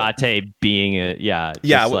 Without Date being a...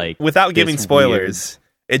 Yeah, like without giving spoilers,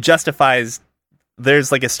 weird... it justifies...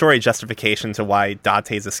 There's, like, a story justification to why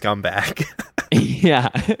Date's a scumbag. Yeah.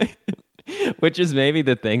 Which is maybe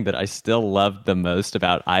the thing that I still love the most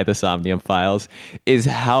about the Somnium Files is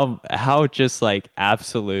how just, like,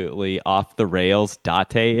 absolutely off the rails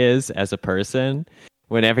Date is as a person...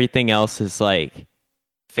 when everything else is like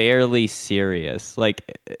fairly serious. Like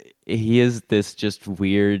he is this just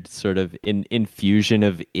weird sort of infusion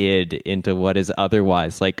of id into what is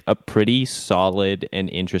otherwise like a pretty solid and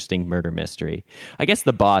interesting murder mystery. I guess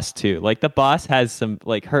the boss too. Like the boss has some,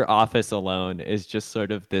 like her office alone is just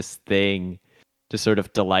sort of this thing to sort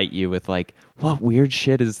of delight you with like, what weird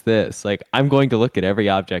shit is this? Like I'm going to look at every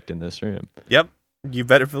object in this room. Yep. You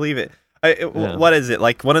better believe it. What is it?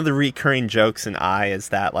 Like, one of the recurring jokes in is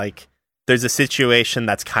that, like, there's a situation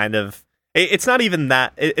that's kind of... It's not even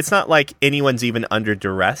that... It's not like anyone's even under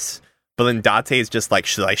duress, but then Date is just like,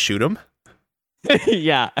 should I shoot him?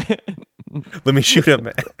 Yeah. Let me shoot him.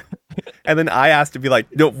 And then I has to be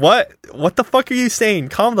like, no, what? What the fuck are you saying?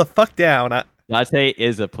 Calm the fuck down. Date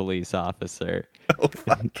is a police officer. Oh,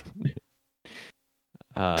 fuck.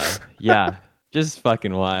 Yeah. Just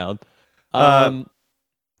fucking wild.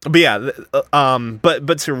 But yeah,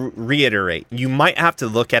 but to reiterate, you might have to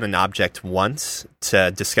look at an object once to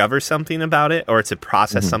discover something about it or to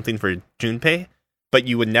process something for Junpei, but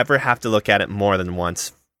you would never have to look at it more than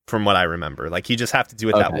once from what I remember. Like you just have to do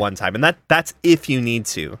it that one time. And that's if you need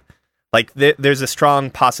to. Like there's a strong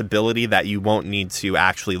possibility that you won't need to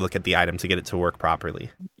actually look at the item to get it to work properly.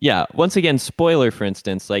 Yeah. Once again, spoiler, for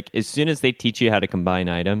instance, like as soon as they teach you how to combine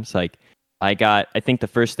items, like I think the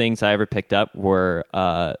first things I ever picked up were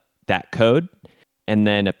that code and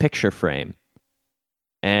then a picture frame.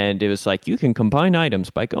 And it was like, you can combine items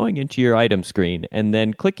by going into your item screen and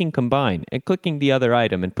then clicking combine and clicking the other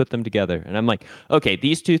item and put them together. And I'm like, okay,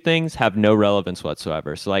 these two things have no relevance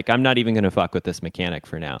whatsoever. So like, I'm not even going to fuck with this mechanic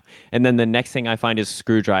for now. And then the next thing I find is a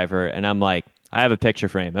screwdriver. And I'm like, I have a picture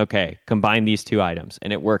frame. Okay, combine these two items.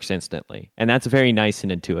 And it works instantly. And that's very nice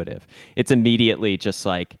and intuitive. It's immediately just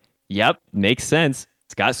like, yep, makes sense.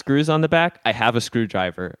 It's got screws on the back. I have a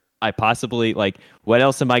screwdriver. I possibly, like, what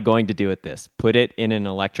else am I going to do with this? Put it in an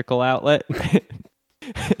electrical outlet?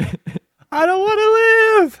 I don't want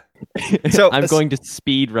to live! So I'm going to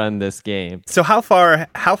speed run this game. So how far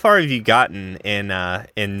have you gotten in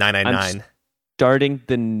 999? I'm starting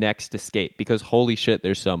the next escape because holy shit,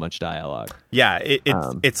 there's so much dialogue. Yeah,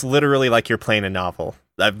 it's literally like you're playing a novel.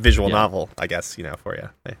 A visual novel, I guess, for you.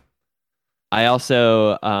 I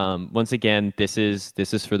also, once again, this is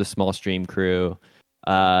for the small stream crew.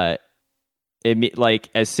 Like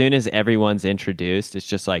as soon as everyone's introduced, it's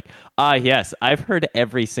just like, yes, I've heard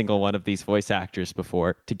every single one of these voice actors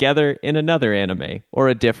before together in another anime or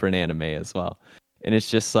a different anime as well. And it's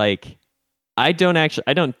just like, I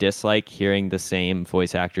don't dislike hearing the same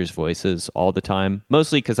voice actors' voices all the time,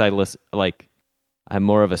 mostly because I'm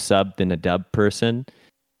more of a sub than a dub person.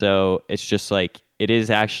 So it's just like, it is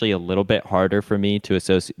actually a little bit harder for me to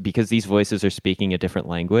associate because these voices are speaking a different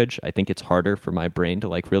language. I think it's harder for my brain to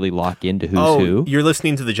like really lock into who's who. You're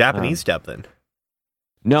listening to the Japanese dub then?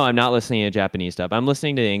 No, I'm not listening to Japanese dub. I'm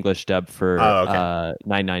listening to the English dub for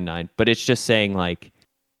 999. But it's just saying like,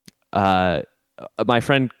 my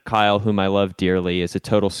friend Kyle, whom I love dearly, is a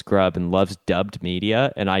total scrub and loves dubbed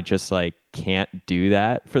media, and I just like can't do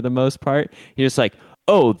that for the most part. He's just like,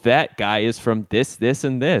 oh, that guy is from this,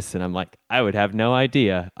 and this. And I'm like, I would have no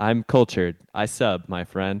idea. I'm cultured. I sub, my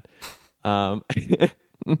friend. But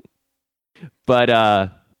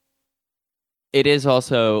it is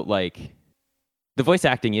also like, the voice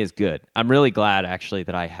acting is good. I'm really glad, actually,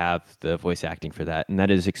 that I have the voice acting for that. And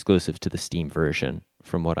that is exclusive to the Steam version,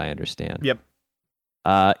 from what I understand. Yep.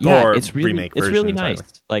 It's really nice.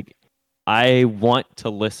 Like, I want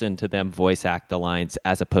to listen to them voice act the lines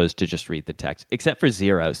as opposed to just read the text, except for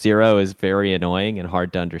Zero. Zero is very annoying and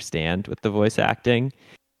hard to understand with the voice acting.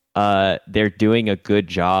 They're doing a good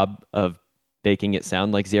job of making it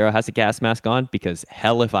sound like Zero has a gas mask on, because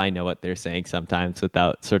hell if I know what they're saying sometimes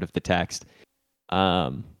without sort of the text.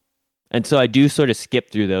 And so I do sort of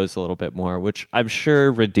skip through those a little bit more, which I'm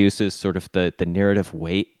sure reduces sort of the narrative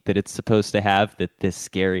weight that it's supposed to have, that this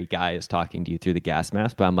scary guy is talking to you through the gas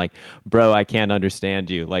mask. But I'm like, bro, I can't understand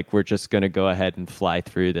you. Like, we're just going to go ahead and fly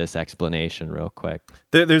through this explanation real quick.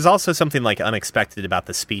 There's also something like unexpected about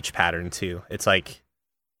the speech pattern too. It's like,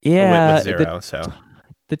 yeah, with Zero,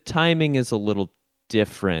 the timing is a little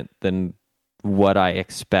different than what I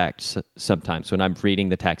expect sometimes when I'm reading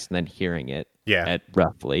the text and then hearing it at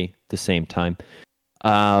roughly the same time.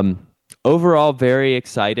 Overall, very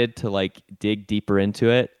excited to like dig deeper into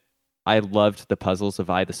it. I loved the puzzles of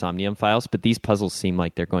the Somnium Files, but these puzzles seem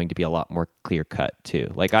like they're going to be a lot more clear cut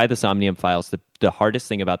too. Like the Somnium Files, the hardest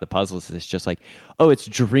thing about the puzzles is just like, oh, it's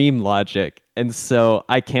dream logic, and so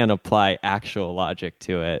I can't apply actual logic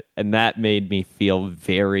to it, and that made me feel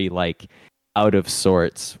very like out of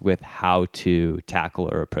sorts with how to tackle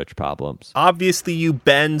or approach problems. Obviously, you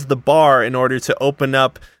bend the bar in order to open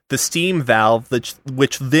up the steam valve,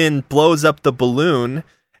 which then blows up the balloon,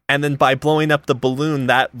 and then by blowing up the balloon,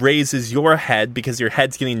 that raises your head because your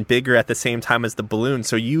head's getting bigger at the same time as the balloon,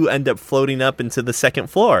 so you end up floating up into the second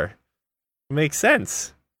floor. It makes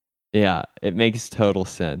sense. Yeah, it makes total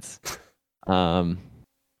sense.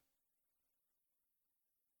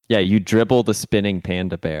 Yeah, you dribble the spinning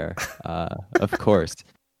panda bear, of course.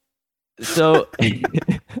 So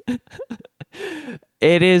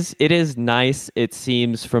it is nice. It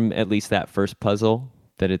seems from at least that first puzzle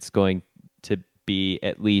that it's going to be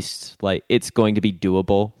at least like it's going to be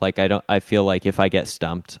doable. Like I feel like if I get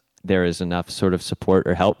stumped, there is enough sort of support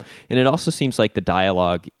or help. And it also seems like the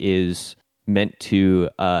dialogue is meant to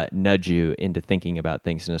nudge you into thinking about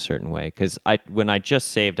things in a certain way. Because when I just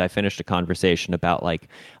saved, I finished a conversation about like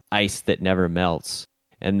ice that never melts,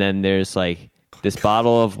 and then there's like this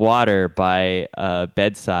bottle of water by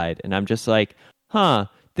bedside, and I'm just like,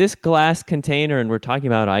 this glass container, and we're talking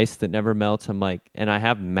about ice that never melts. I'm like, and I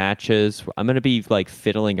have matches. I'm gonna be like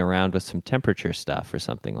fiddling around with some temperature stuff or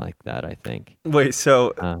something like that, I think. Wait,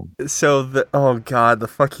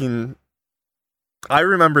 I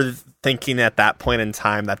remember thinking at that point in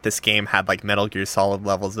time that this game had like Metal Gear Solid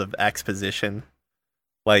levels of exposition,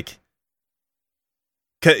 like,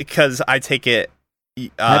 because I take it.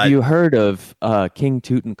 Have you heard of King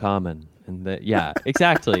Tutankhamun? And yeah,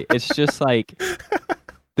 exactly. It's just like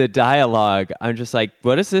the dialogue. I'm just like,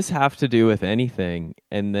 what does this have to do with anything?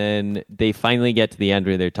 And then they finally get to the end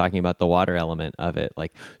where they're talking about the water element of it,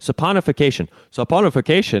 like saponification.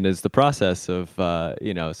 Saponification is the process of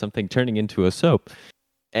something turning into a soap.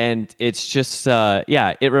 And it's just,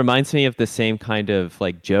 it reminds me of the same kind of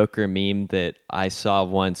like Joker meme that I saw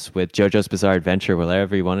once with JoJo's Bizarre Adventure, where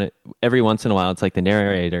every once in a while, it's like the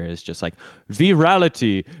narrator is just like,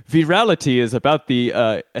 virality. Virality is about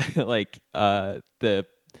the,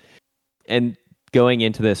 and going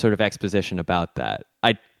into this sort of exposition about that.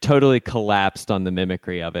 I totally collapsed on the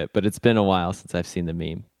mimicry of it, but it's been a while since I've seen the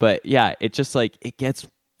meme. But yeah, it just like, it gets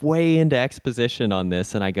way into exposition on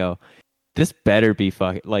this, and I go, this better be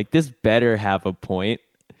this better have a point,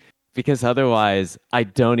 because otherwise I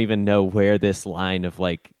don't even know where this line of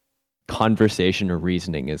like conversation or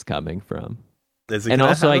reasoning is coming from. And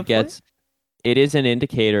also I guess it is an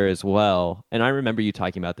indicator as well. And I remember you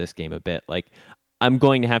talking about this game a bit. Like, I'm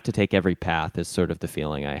going to have to take every path is sort of the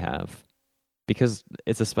feeling I have, because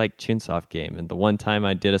it's a Spike Chunsoft game. And the one time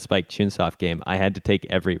I did a Spike Chunsoft game, I had to take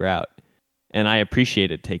every route, and I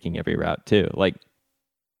appreciated taking every route too. Like,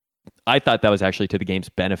 I thought that was actually to the game's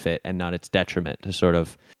benefit and not its detriment, to sort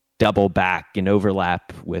of double back and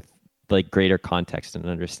overlap with like greater context and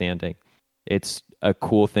understanding. It's a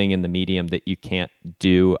cool thing in the medium that you can't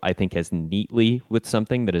do, I think, as neatly with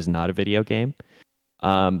something that is not a video game.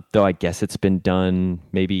 Though I guess it's been done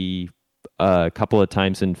maybe a couple of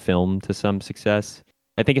times in film to some success.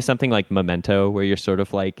 I think it's something like Memento, where you're sort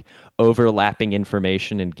of like overlapping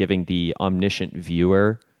information and giving the omniscient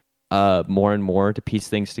viewer more and more to piece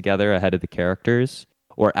things together ahead of the characters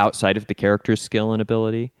or outside of the character's skill and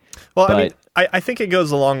ability. Well, I mean, I think it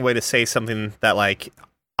goes a long way to say something that, like,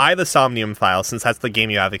 the Somnium File, since that's the game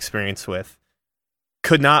you have experience with,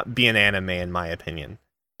 could not be an anime, in my opinion.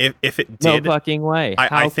 If it did, no fucking way.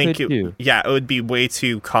 I think it would be way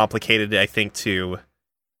too complicated, I think, to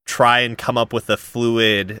try and come up with a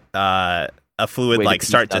fluid like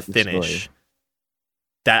start to finish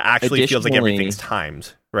that actually feels like everything's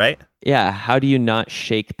timed, right? Yeah, how do you not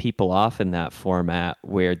shake people off in that format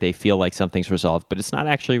where they feel like something's resolved, but it's not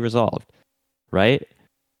actually resolved, right?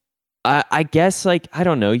 I guess like I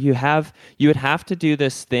don't know. You would have to do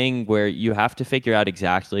this thing where you have to figure out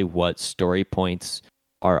exactly what story points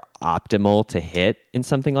are optimal to hit in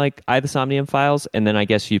something like I the Somnium Files, and then I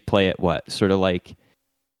guess you play it what sort of like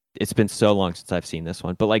it's been so long since I've seen this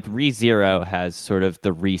one, but like ReZero has sort of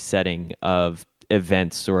the resetting of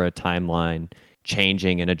events or a timeline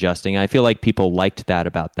changing and adjusting. I feel like people liked that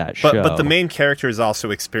about that show. But the main character is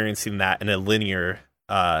also experiencing that in a linear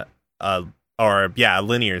a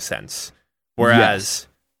linear sense. Whereas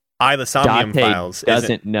I the Somnium Files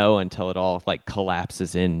doesn't know until it all like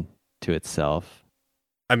collapses into itself.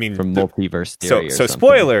 I mean, from multiverse theory. So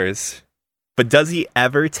spoilers. But does he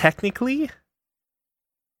ever technically?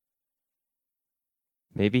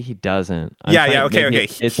 Maybe he doesn't. Okay.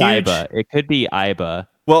 It's Iba. It could be Iba.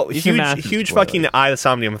 Well, huge fucking I the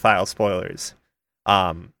Somnium File spoilers.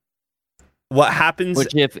 What happens?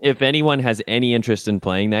 Which, if anyone has any interest in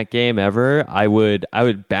playing that game ever, I would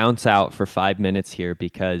bounce out for 5 minutes here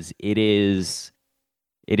because it is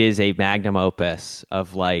a magnum opus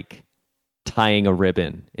of like tying a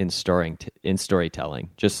ribbon in storytelling,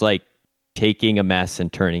 just like taking a mess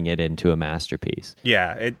and turning it into a masterpiece.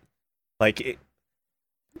 Yeah,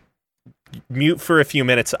 mute for a few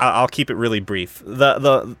minutes. I'll keep it really brief.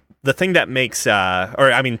 The thing that makes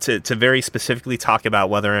to very specifically talk about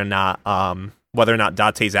whether or not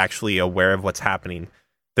Date's actually aware of what's happening.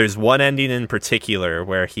 There's one ending in particular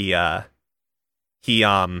where he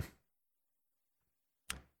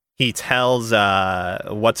tells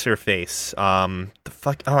what's her face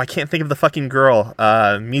I can't think of the fucking girl,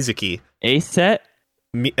 Mizuki. Aset.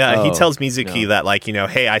 He tells Mizuki that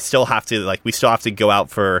hey, we still have to go out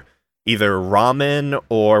for either ramen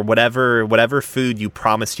or whatever food you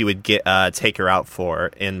promised you would take her out for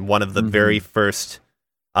in one of the very first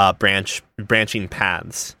branching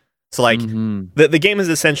paths. So the game is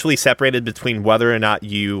essentially separated between whether or not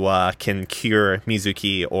you can cure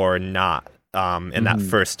Mizuki or not in that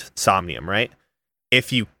first Somnium, right?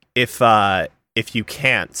 If you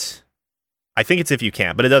can't, I think it's if you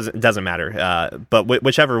can't, but it doesn't matter. But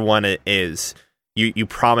whichever one it is, you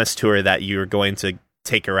promise to her that you're going to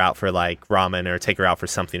take her out for like ramen or take her out for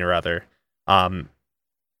something or other.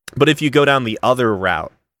 But if you go down the other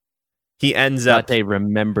route, he ends up... Date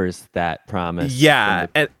remembers that promise. Yeah,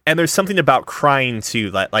 and there's something about crying too,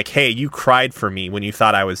 like, hey, you cried for me when you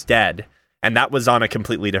thought I was dead, and that was on a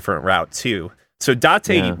completely different route too. So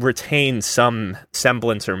Date retains some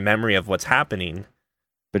semblance or memory of what's happening.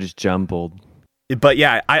 But it's jumbled. But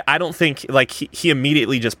yeah, I don't think, like, he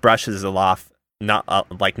immediately just brushes it off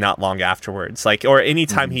not long afterwards, or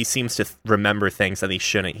anytime he seems to remember things that he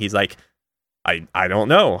shouldn't, he's like, I don't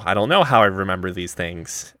know how I remember these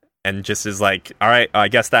things, and just is like, all right, I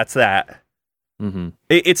guess that's that.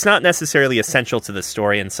 It's not necessarily essential to the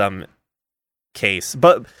story in some case,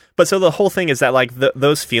 but so the whole thing is that like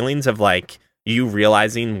those feelings of like you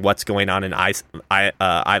realizing what's going on in I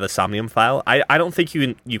the Somnium File, I don't think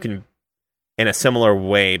you can in a similar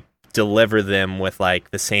way deliver them with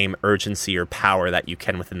like the same urgency or power that you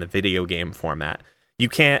can within the video game format. You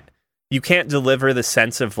can't deliver the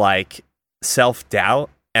sense of like self-doubt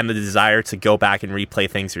and the desire to go back and replay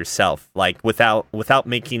things yourself, like without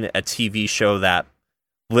making a TV show that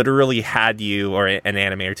literally had you, or an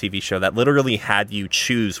anime or TV show that literally had you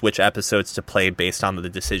choose which episodes to play based on the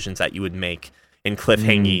decisions that you would make in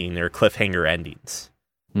cliffhanging or cliffhanger endings.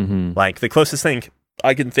 Like the closest thing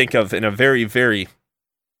I can think of in a very, very,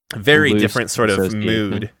 very different sort of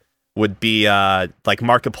mood would be like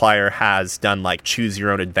Markiplier has done like choose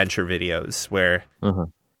your own adventure videos where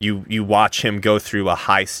you watch him go through a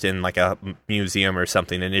heist in like a museum or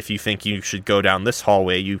something, and if you think you should go down this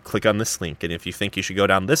hallway, you click on this link, and if you think you should go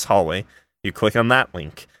down this hallway, you click on that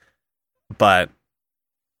link. But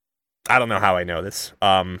I don't know how I know this.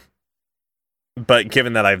 But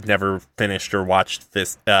given that I've never finished or watched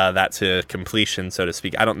this that to completion, so to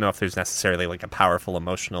speak, I don't know if there's necessarily like a powerful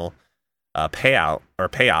emotional payout or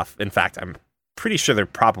payoff. In fact, I'm pretty sure there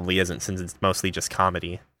probably isn't, since it's mostly just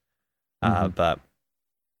comedy.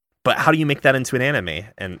 But how do you make that into an anime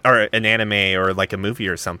or like a movie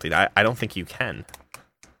or something? I don't think you can.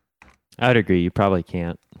 I'd agree. You probably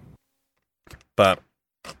can't. But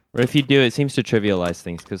or if you do, it seems to trivialize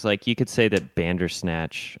things, because like you could say that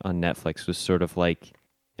Bandersnatch on Netflix was sort of like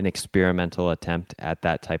an experimental attempt at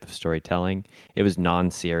that type of storytelling. It was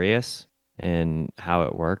non-serious in how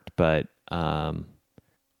it worked, but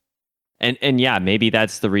and yeah, maybe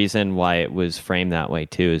that's the reason why it was framed that way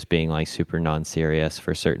too, as being like super non-serious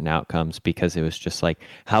for certain outcomes, because it was just like,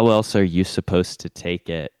 how else are you supposed to take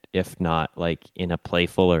it if not like in a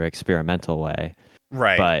playful or experimental way?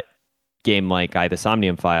 Right. But game like I the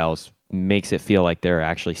Somnium Files makes it feel like there are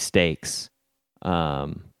actually stakes.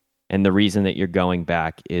 And the reason that you're going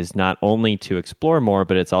back is not only to explore more,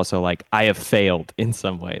 but it's also like, I have failed in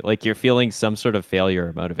some way. Like you're feeling some sort of failure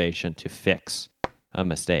or motivation to fix a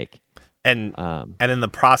mistake. And in the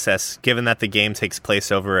process, given that the game takes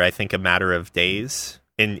place over, I think, a matter of days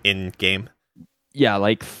in game. Yeah,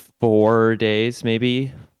 like 4 days,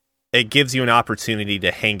 maybe. It gives you an opportunity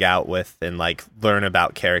to hang out with and like learn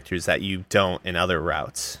about characters that you don't in other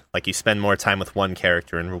routes. Like you spend more time with one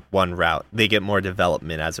character in one route. They get more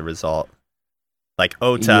development as a result. Like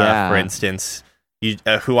Ota, for instance,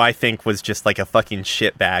 who I think was just like a fucking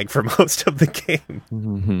shitbag for most of the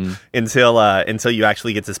game until you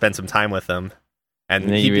actually get to spend some time with him. And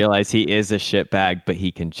then you realize he is a shitbag, but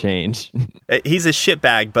he can change. He's a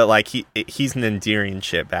shitbag, but like he's an endearing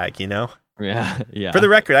shitbag, you know? Yeah. For the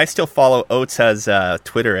record, I still follow Ota's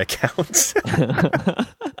Twitter account.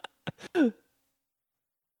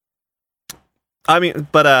 I mean,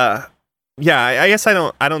 but yeah, I guess I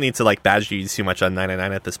don't need to like badger you too much on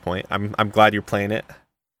 999 at this point. I'm glad you're playing it.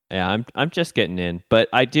 Yeah, I'm just getting in, but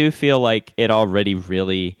I do feel like it already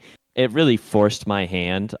really forced my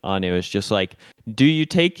hand on. It was just like, do you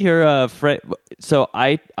take your friend? So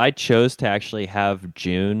I chose to actually have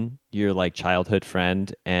June, your like childhood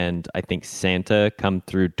friend, and I think Santa come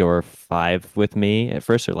through door 5 with me at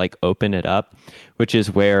first, or like open it up, which is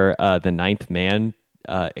where the ninth man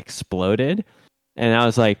exploded. And I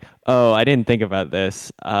was like, oh, I didn't think about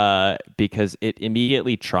this because it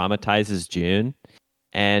immediately traumatizes June.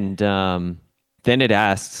 And then it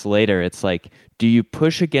asks later, it's like, do you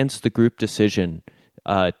push against the group decision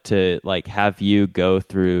to like have you go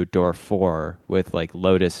through door 4 with like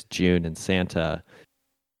Lotus, June, and Santa?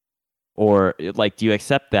 Or like, do you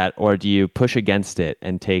accept that, or do you push against it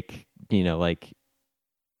and take, like,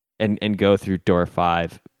 and go through door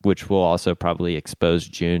 5, which will also probably expose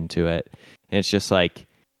June to it? And it's just like,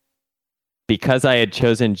 because I had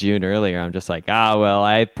chosen June earlier, I'm just like, well,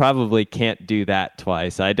 I probably can't do that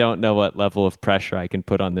twice. I don't know what level of pressure I can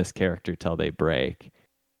put on this character till they break.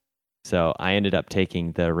 So I ended up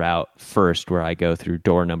taking the route first where I go through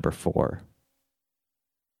door number 4.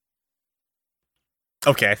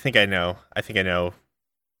 Okay, I think I know. I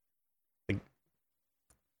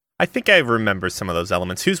think I remember some of those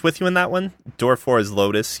elements. Who's with you in that one? Door 4 is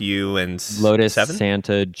Lotus, you, and Lotus, 7?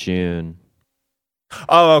 Santa, June.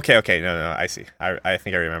 Oh, okay. No, I see. I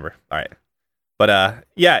think I remember. All right. But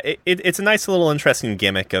yeah, it's a nice little interesting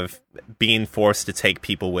gimmick of being forced to take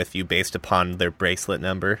people with you based upon their bracelet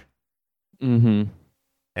number. Mm-hmm.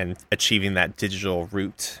 And achieving that digital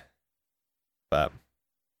route. But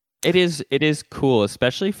it is cool,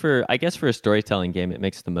 especially for a storytelling game. It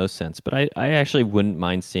makes the most sense. But I actually wouldn't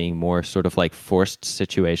mind seeing more sort of like forced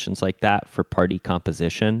situations like that for party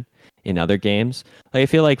composition in other games. Like, I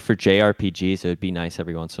feel like for JRPGs, it would be nice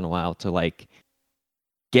every once in a while to like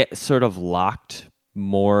get sort of locked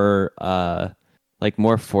more, like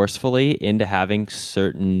more forcefully into having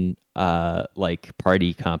certain like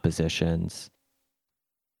party compositions.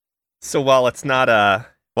 So while it's not a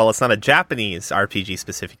Japanese RPG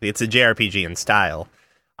specifically, it's a JRPG in style.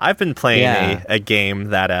 I've been playing a game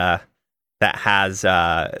that has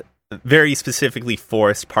very specifically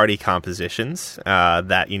forced party compositions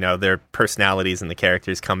that, their personalities and the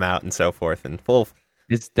characters come out and so forth. And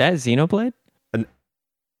Is that Xenoblade?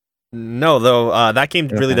 No, though that game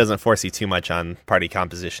really doesn't force you too much on party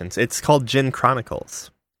compositions. It's called Jin Chronicles.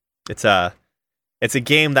 It's a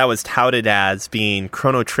game that was touted as being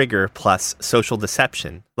Chrono Trigger plus Social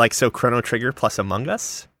Deception. Like, so Chrono Trigger plus Among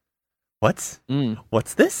Us? What's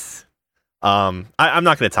this? I'm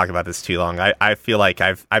not going to talk about this too long. I feel like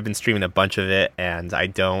I've been streaming a bunch of it, and I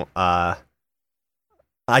don't. I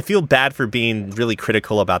feel bad for being really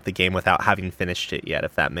critical about the game without having finished it yet,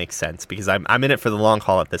 if that makes sense, because I'm in it for the long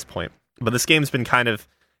haul at this point. But this game's been kind of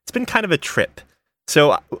a trip.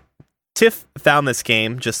 So Tiff found this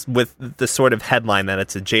game just with the sort of headline that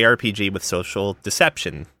it's a JRPG with social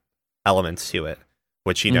deception elements to it,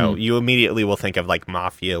 which you immediately will think of like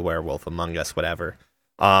Mafia, Werewolf, Among Us, whatever.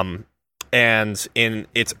 And in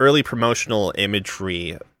its early promotional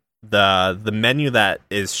imagery, the menu that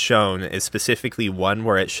is shown is specifically one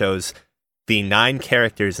where it shows the 9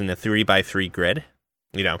 characters in a 3x3 grid.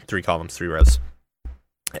 3 columns, 3 rows.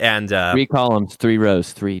 And 3 columns, 3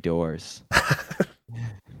 rows, 3 doors.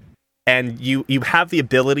 And you have the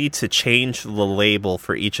ability to change the label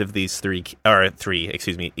for each of these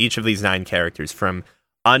each of these 9 characters from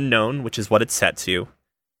unknown, which is what it's set to,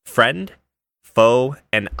 friend, foe,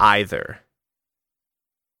 and either.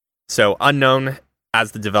 So unknown,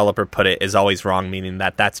 as the developer put it, is always wrong, meaning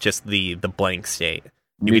that that's just the blank state.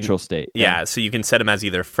 Neutral state. Yeah, so you can set them as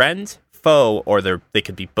either friend, foe, or they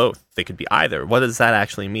could be both. They could be either. What does that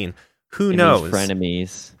actually mean? Who knows? Means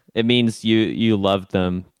frenemies. It means you love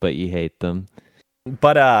them, but you hate them.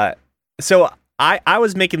 But so I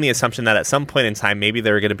was making the assumption that at some point in time, maybe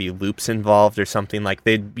there were going to be loops involved or something. Like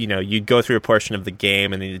you'd go through a portion of the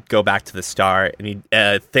game and then you'd go back to the start, and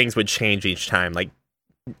things would change each time. Like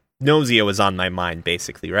Nausea was on my mind,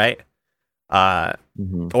 basically, right?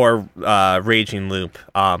 Or Raging Loop.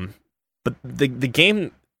 But the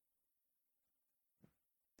game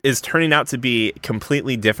is turning out to be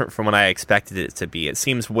completely different from what I expected it to be. It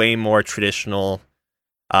seems way more traditional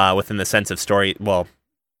within the sense of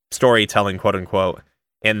storytelling, quote unquote,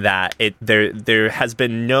 in that there has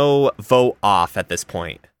been no vote off at this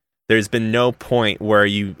point. There's been no point where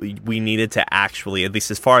we needed to actually, at least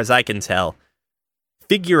as far as I can tell,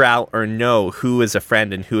 figure out or know who is a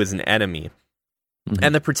friend and who is an enemy.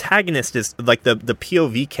 And the protagonist is like the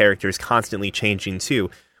POV character is constantly changing too,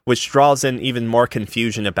 which draws in even more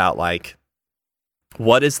confusion about like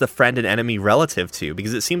what is the friend and enemy relative to,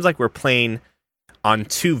 because it seems like we're playing on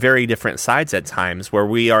two very different sides at times, where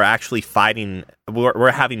we are actually fighting.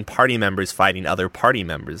 We're having party members fighting other party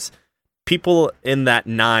members, people in that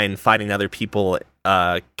 9 fighting other people,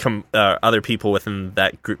 other people within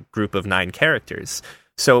that group of 9 characters.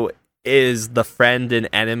 So is the friend and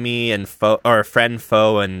enemy and foe, or friend,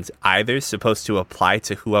 foe, and either supposed to apply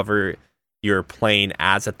to whoever you're playing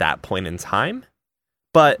as at that point in time?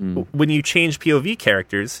 But when you change POV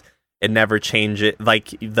characters, it never changes. Like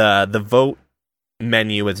the vote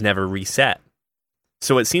menu is never reset.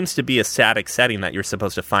 So it seems to be a static setting that you're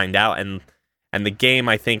supposed to find out, and the game,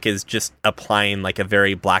 I think, is just applying like a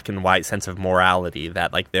very black and white sense of morality,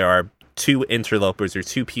 that like there are 2 interlopers or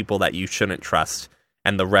 2 people that you shouldn't trust,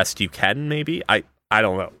 and the rest you can, maybe. I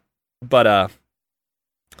don't know. But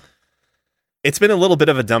it's been a little bit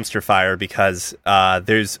of a dumpster fire because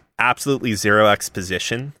there's absolutely zero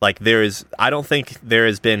exposition. Like I don't think there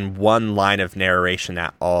has been one line of narration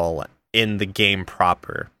at all in the game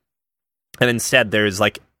proper. And instead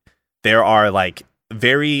there are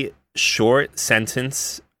very short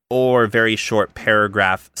sentence or very short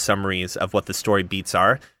paragraph summaries of what the story beats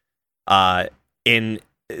are. There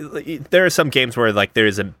are some games where like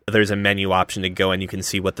there's a menu option to go and you can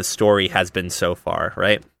see what the story has been so far,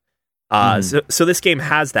 right? So this game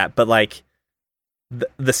has that, but like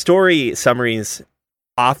the story summaries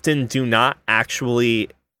often do not actually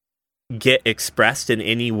get expressed in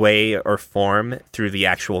any way or form through the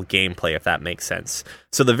actual gameplay, if that makes sense.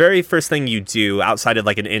 So the very first thing you do, outside of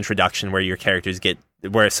like an introduction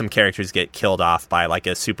where some characters get killed off by like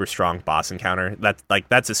a super strong boss encounter,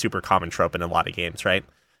 that's a super common trope in a lot of games, right?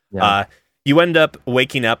 Yeah. You end up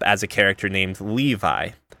waking up as a character named Levi,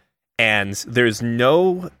 and there's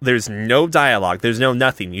no dialogue, there's no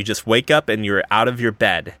nothing. You just wake up and you're out of your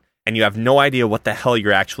bed, and you have no idea what the hell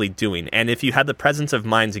you're actually doing. And if you had the presence of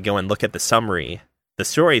mind to go and look at the story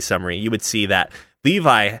summary, you would see that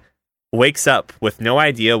Levi wakes up with no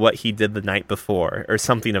idea what he did the night before, or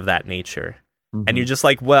something of that nature. And you're just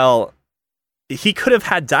like, well, he could have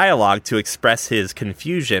had dialogue to express his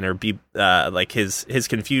confusion, or be like his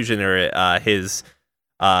confusion, or his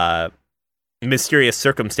mysterious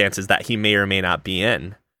circumstances that he may or may not be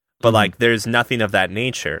in. But like, there's nothing of that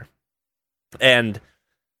nature. And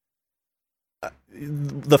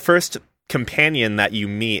the first companion that you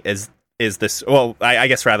meet is this. Well, I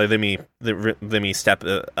guess rather, let me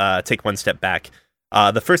take one step back.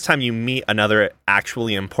 The first time you meet another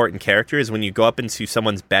actually important character is when you go up into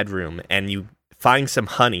someone's bedroom and you find some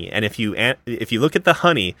honey, and if you look at the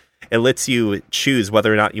honey, it lets you choose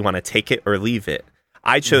whether or not you want to take it or leave it.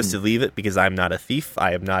 I chose to leave it because I'm not a thief.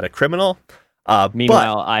 I am not a criminal.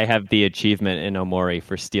 Meanwhile, I have the achievement in Omori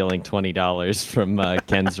for stealing $20 from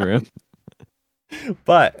Ken's room.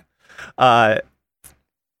 But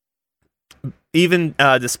even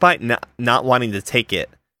despite not wanting to take it,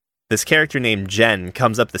 this character named Jen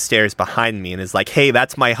comes up the stairs behind me and is like, "Hey,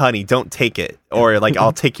 that's my honey. Don't take it, or like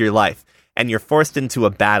I'll take your life." And you're forced into a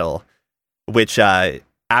battle, which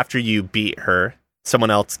after you beat her, someone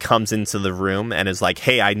else comes into the room and is like,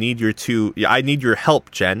 "Hey, I need your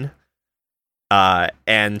help, Jen."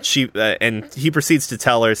 And he proceeds to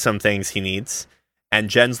tell her some things he needs. And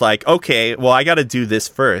Jen's like, "Okay, well, I got to do this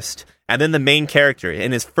first." And then the main character,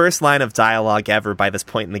 in his first line of dialogue ever by this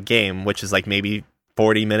point in the game, which is like maybe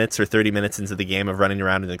 40 minutes or 30 minutes into the game of running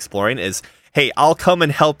around and exploring, is, "Hey, I'll come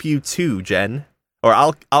and help you too, Jen." Or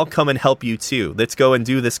I'll come and help you too. Let's go and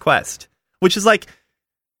do this quest. Which is like,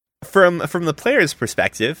 from the player's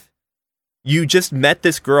perspective, you just met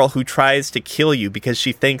this girl who tries to kill you because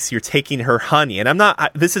she thinks you're taking her honey. And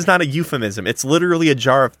this is not a euphemism. It's literally a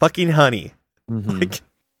jar of fucking honey. Mm-hmm. Like,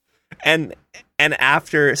 and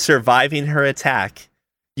after surviving her attack,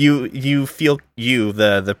 you feel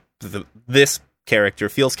this character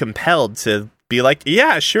feels compelled to be like,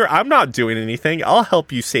 yeah, sure, I'm not doing anything. I'll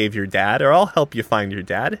help you save your dad, or I'll help you find your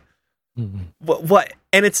dad. Mm-hmm. What?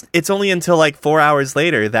 And it's only until like 4 hours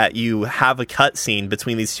later that you have a cutscene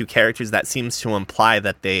between these two characters that seems to imply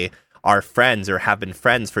that they are friends or have been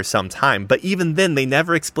friends for some time. But even then, they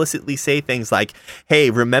never explicitly say things like, hey,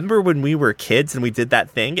 remember when we were kids and we did that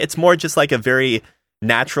thing? It's more just like a very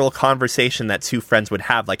natural conversation that two friends would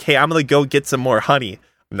have. Like, hey, I'm going to go get some more honey.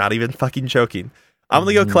 I'm not even fucking joking. I'm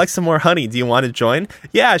going to go collect some more honey. Do you want to join?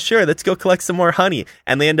 Yeah, sure. Let's go collect some more honey.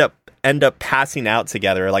 And they end up passing out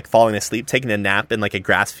together, or like falling asleep, taking a nap in like a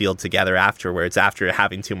grass field together afterwards, after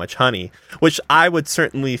having too much honey, which I would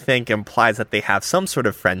certainly think implies that they have some sort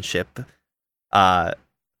of friendship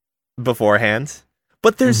beforehand.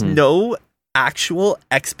 But there's no actual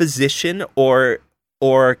exposition or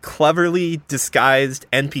cleverly disguised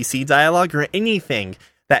NPC dialogue or anything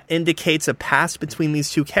that indicates a past between these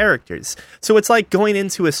two characters. So it's like going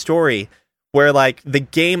into a story where like the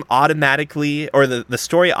game automatically, or the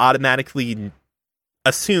story automatically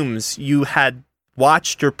assumes you had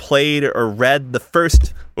watched or played or read the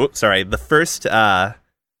first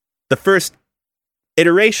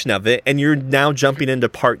iteration of it, and you're now jumping into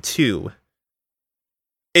part 2,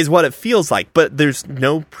 is what it feels like. But there's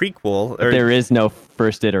no prequel. There is no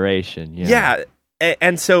first iteration. Yeah.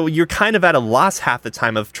 And so you're kind of at a loss half the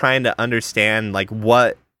time of trying to understand like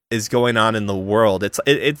what is going on in the world. It's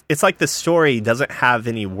like the story doesn't have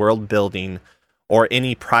any world building or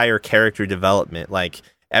any prior character development. Like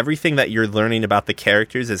everything that you're learning about the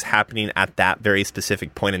characters is happening at that very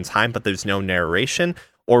specific point in time, but there's no narration,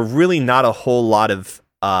 or really not a whole lot of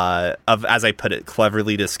as I put it,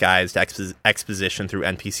 cleverly disguised exposition through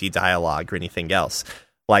NPC dialogue or anything else.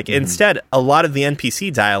 Like instead, a lot of the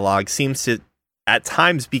NPC dialogue seems to at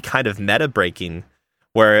times be kind of meta breaking,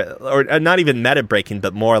 or not even meta breaking,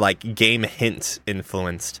 but more like game hint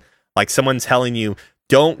influenced. Like someone telling you,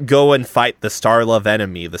 don't go and fight the Starlove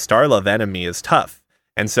enemy. The Starlove enemy is tough.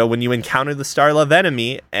 And so when you encounter the Starlove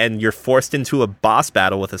enemy and you're forced into a boss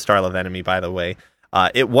battle with a Starlove enemy, by the way,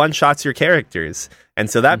 it one-shots your characters. And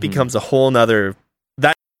so that becomes a whole nother,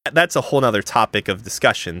 that's a whole nother topic of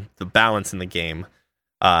discussion, the balance in the game,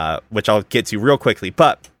 which I'll get to real quickly.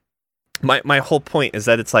 But my whole point is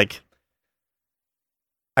that it's like,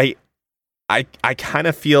 I kind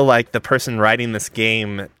of feel like the person writing this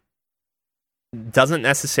game doesn't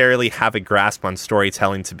necessarily have a grasp on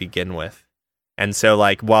storytelling to begin with. And so,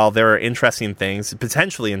 like, while there are interesting things,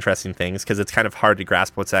 potentially interesting things, because it's kind of hard to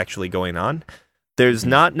grasp what's actually going on, there's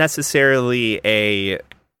not necessarily a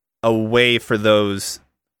way for those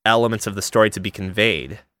elements of the story to be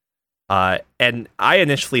conveyed. And I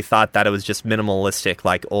initially thought that it was just minimalistic,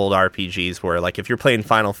 like old RPGs were. Like, if you're playing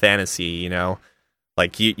Final Fantasy, you know,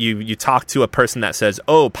 like you talk to a person that says,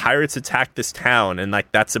 oh, pirates attacked this town, and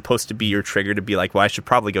like that's supposed to be your trigger to be like, well, I should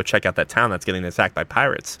probably go check out that town that's getting attacked by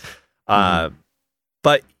pirates.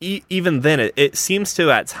 But even then, it seems to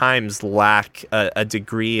at times lack a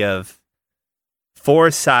degree of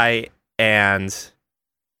foresight and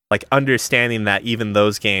like understanding that even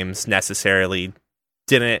those games necessarily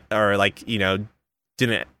didn't, or like, you know,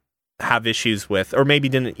 didn't have issues with, or maybe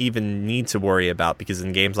didn't even need to worry about, because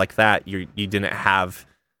in games like that you didn't have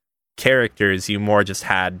characters, you more just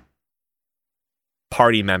had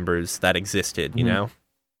party members that existed, you know,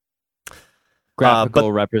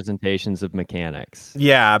 graphical representations of mechanics.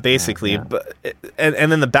 Yeah, basically. But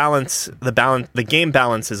and then the game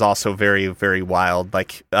balance is also very, very wild.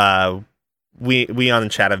 Like we on the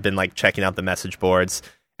chat have been like checking out the message boards,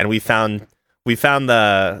 and we found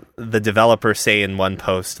the developer say in one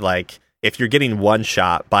post, like, if you're getting one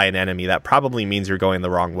shot by an enemy, that probably means you're going the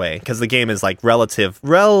wrong way, because the game is like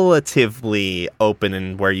relatively open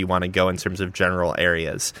in where you want to go in terms of general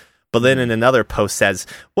areas. But then in another post says,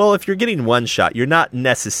 well, if you're getting one shot, you're not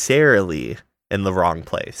necessarily in the wrong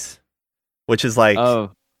place, which is like,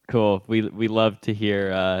 oh, cool. We love to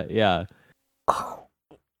hear. Yeah.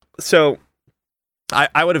 So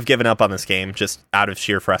I would have given up on this game just out of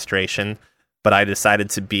sheer frustration. But I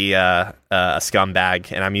decided to be a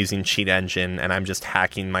scumbag, and I'm using Cheat Engine, and I'm just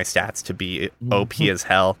hacking my stats to be OP as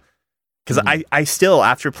hell. Because I still,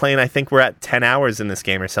 after playing, I think we're at 10 hours in this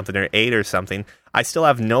game or something, or 8 or something, I still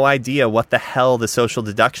have no idea what the hell the social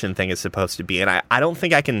deduction thing is supposed to be. And I don't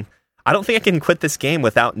think I can quit this game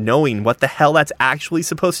without knowing what the hell that's actually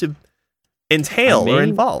supposed to entail or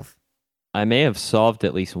involve. I may have solved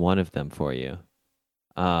at least one of them for you.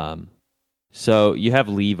 Um, so you have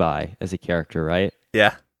Levi as a character, right?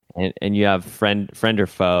 Yeah. And you have friend or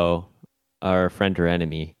foe, or friend or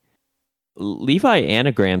enemy. Levi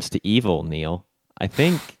anagrams to evil, Neil. I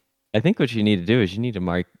think what you need to do is you need to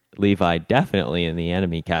mark Levi definitely in the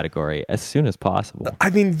enemy category as soon as possible. I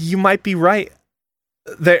mean, you might be right.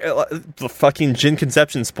 The fucking Jin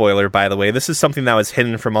Conception spoiler, by the way. This is something that was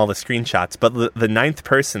hidden from all the screenshots, but the ninth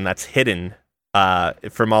person that's hidden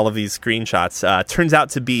from all of these screenshots turns out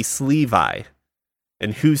to be Slevi.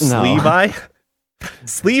 And who's Slevi?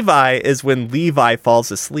 Slevi is when Levi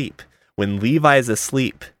falls asleep. When Levi is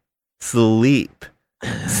asleep,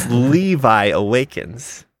 Levi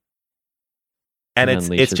awakens. And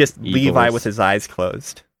it's just Levi with his eyes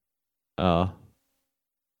closed. Oh.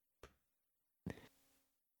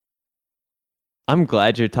 I'm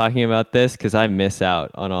glad you're talking about this because I miss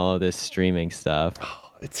out on all of this streaming stuff.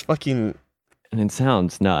 It's fucking... And it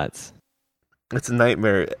sounds nuts. It's a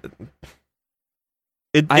nightmare.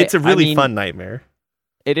 It's a really fun nightmare.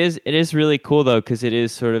 It is really cool though, because it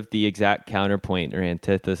is sort of the exact counterpoint or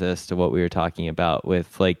antithesis to what we were talking about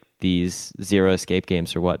with like these zero escape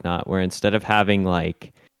games or whatnot, where instead of having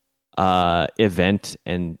like event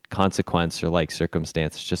and consequence or like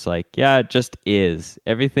circumstance, it's just like, yeah, it just is.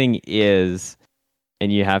 Everything is,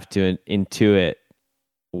 and you have to intuit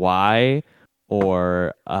why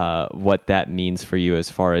or what that means for you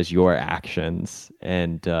as far as your actions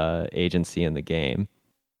and agency in the game.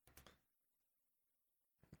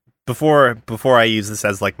 Before I use this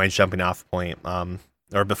as like my jumping off point,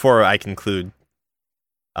 or before I conclude,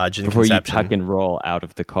 Jin before Conception, you tuck and roll out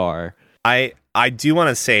of the car, I do want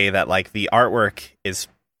to say that like the artwork is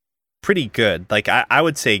pretty good. Like I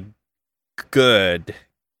would say good,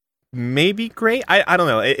 maybe great. I don't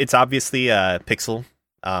know. It's obviously pixel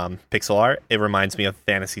art. It reminds me of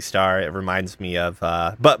Phantasy Star. It reminds me of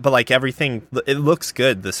but like everything, it looks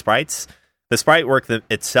good. The sprite work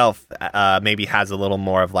itself maybe has a little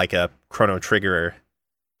more of like a Chrono Trigger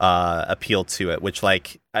appeal to it, which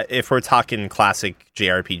like if we're talking classic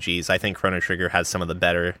JRPGs, I think Chrono Trigger has some of the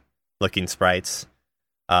better looking sprites.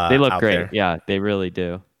 They look great. There. Yeah, they really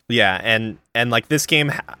do. Yeah, and like this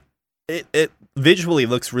game, it visually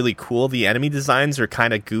looks really cool. The enemy designs are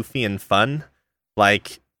kind of goofy and fun.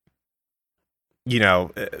 Like, you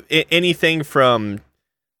know, anything from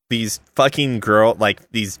these fucking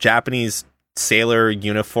these Japanese sailor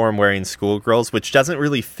uniform wearing schoolgirls, which doesn't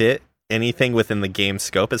really fit anything within the game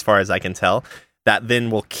scope as far as I can tell, that then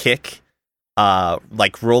will kick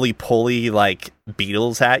like roly-poly like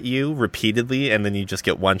beetles at you repeatedly, and then you just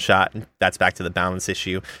get one shot, and that's back to the balance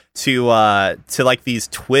issue, to like these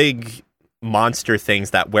twig monster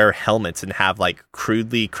things that wear helmets and have like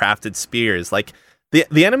crudely crafted spears. Like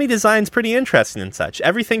the enemy design's pretty interesting and such.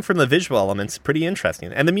 Everything from the visual elements pretty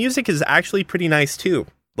interesting, and the music is actually pretty nice too.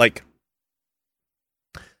 Like,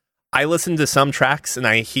 I listen to some tracks and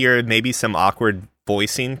I hear maybe some awkward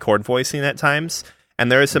chord voicing at times, and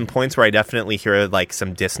there are some points where I definitely hear like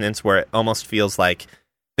some dissonance where it almost feels like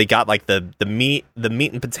they got like the meat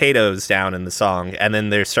and potatoes down in the song, and then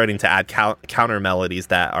they're starting to add counter melodies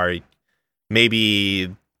that are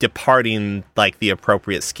maybe departing like the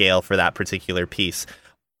appropriate scale for that particular piece.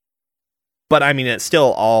 But I mean, it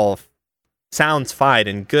still all sounds fine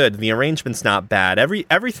and good. The arrangement's not bad.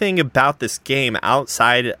 Everything about this game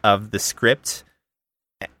outside of the script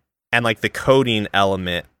and like the coding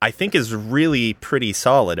element, I think is really pretty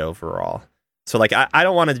solid overall. So like I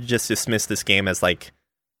don't want to just dismiss this game as like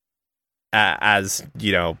as,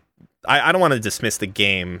 you know, I don't want to dismiss the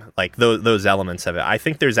game, like those elements of it. I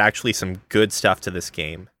think there's actually some good stuff to this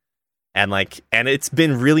game. And it's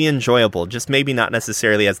been really enjoyable, just maybe not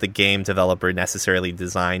necessarily as the game developer necessarily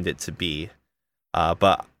designed it to be.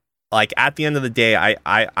 But like at the end of the day,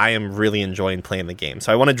 I am really enjoying playing the game.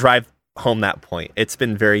 So I want to drive home that point. It's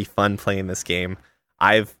been very fun playing this game.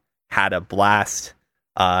 I've had a blast.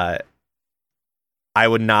 I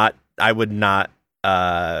would not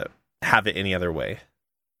have it any other way,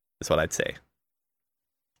 is what I'd say.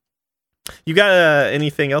 You got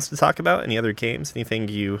anything else to talk about? Any other games? Anything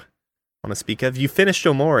you want to speak of? You finished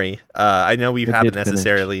Omori. I know we haven't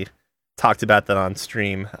necessarily talked about that on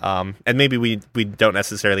stream, and maybe we don't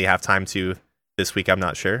necessarily have time to this week. I'm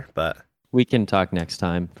not sure, but we can talk next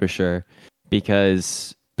time for sure,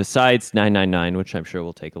 because besides 999, which I'm sure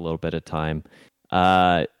will take a little bit of time,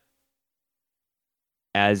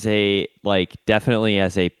 definitely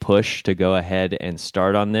as a push to go ahead and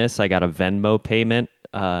start on this, I got a Venmo payment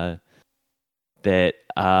that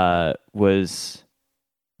was,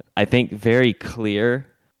 I think, very clear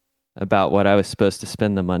about what I was supposed to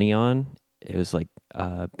spend the money on. It was like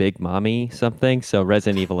Big Mommy something. So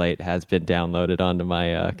Resident Evil 8 has been downloaded onto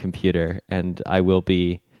my computer, and I will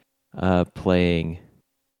be playing.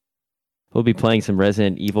 We'll be playing some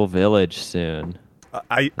Resident Evil Village soon.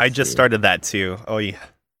 I just started that too. Oh yeah.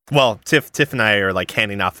 Well, Tiff and I are like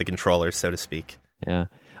handing off the controllers, so to speak. Yeah.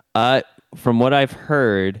 From what I've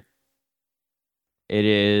heard, it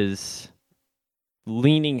is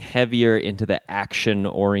leaning heavier into the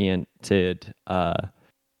action-oriented the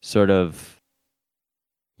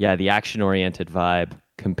action-oriented vibe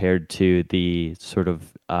compared to the sort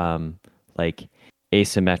of like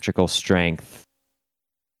asymmetrical strength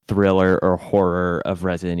thriller or horror of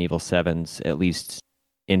Resident Evil 7's at least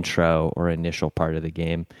intro or initial part of the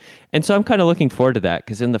game. And so I'm kind of looking forward to that,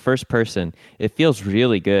 because in the first person it feels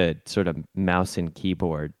really good, sort of mouse and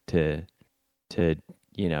keyboard to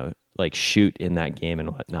like shoot in that game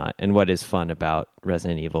and whatnot. And what is fun about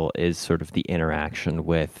Resident Evil is sort of the interaction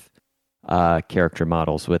with character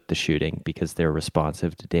models with the shooting, because they're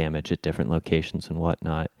responsive to damage at different locations and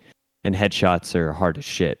whatnot. And headshots are hard as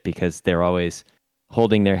shit because they're always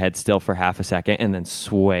holding their head still for half a second and then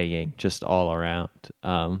swaying just all around,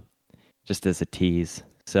 just as a tease.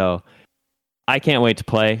 So I can't wait to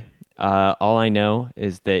play. All I know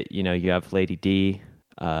is that, you have Lady D.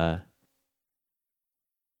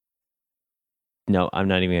 No, I'm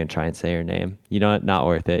not even going to try and say her name. You know what? Not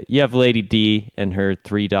worth it. You have Lady D and her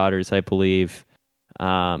 3 daughters, I believe.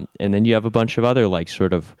 And then you have a bunch of other, like,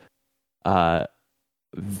 sort of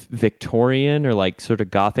Victorian or, like, sort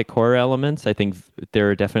of gothic horror elements. I think there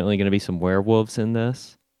are definitely going to be some werewolves in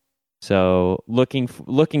this. So looking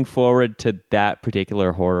forward to that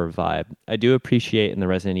particular horror vibe. I do appreciate in the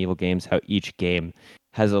Resident Evil games how each game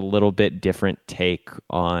has a little bit different take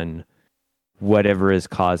on whatever is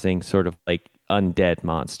causing sort of, like, undead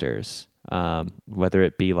monsters, whether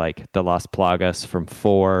it be like the Las Plagas from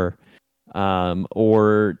 4,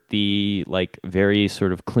 or the like very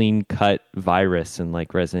sort of clean cut virus in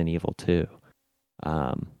like Resident Evil 2.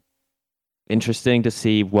 Interesting to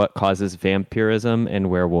see what causes vampirism and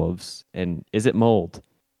werewolves, and is it mold?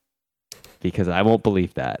 Because I won't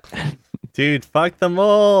believe that. Dude, fuck the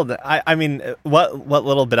mold. I mean, what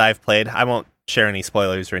little bit I've played, I won't share any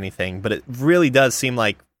spoilers or anything, but it really does seem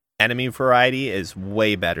like enemy variety is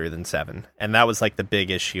way better than 7, and that was like the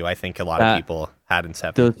big issue I think a lot of people had in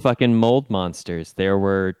 7. Those fucking mold monsters. There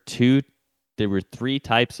were 3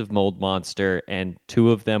 types of mold monster, and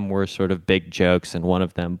 2 of them were sort of big jokes, and one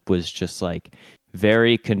of them was just like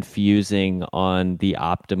very confusing on the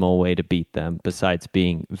optimal way to beat them, besides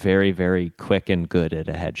being very, very quick and good at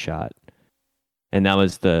a headshot. And that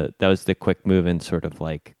was the quick moving sort of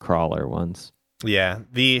like crawler ones. Yeah,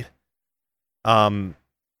 the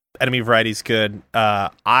enemy variety's good.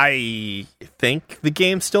 I think the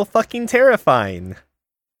game's still fucking terrifying.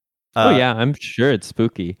 Oh yeah, I'm sure it's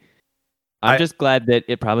spooky. I'm just glad that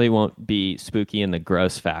it probably won't be spooky in the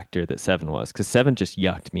gross factor that 7 was, because 7 just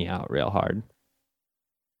yucked me out real hard.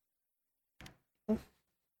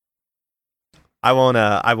 I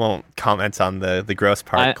won't comment on the gross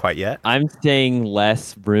part quite yet. I'm saying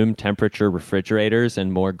less room temperature refrigerators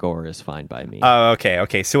and more gore is fine by me. Oh,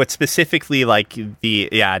 okay. So it's specifically like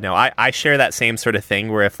I share that same sort of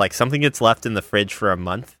thing where if like something gets left in the fridge for a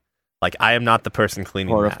month, like I am not the person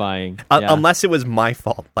cleaning horrifying. That. Unless it was my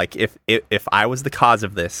fault. Like if I was the cause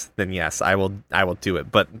of this, then yes, I will do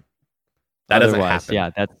it. But that doesn't happen. Yeah,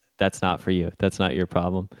 that's not for you. That's not your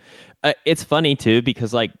problem. It's funny too,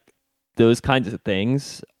 because like those kinds of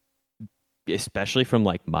things, especially from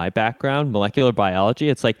like my background, molecular biology,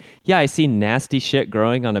 it's like, yeah, I see nasty shit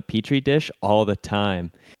growing on a petri dish all the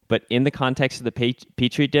time, but in the context of the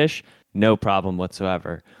petri dish, no problem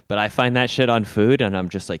whatsoever. But I find that shit on food and I'm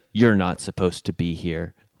just like, you're not supposed to be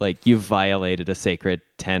here. Like, you've violated a sacred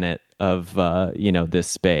tenet of this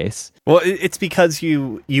space. Well, it's because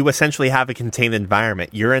you essentially have a contained environment.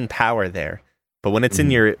 You're in power there. But when it's in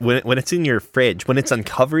your when it's in your fridge, when it's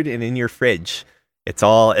uncovered and in your fridge, it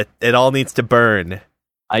all needs to burn.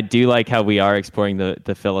 I do like how we are exploring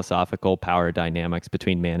the philosophical power dynamics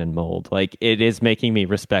between man and mold. Like, it is making me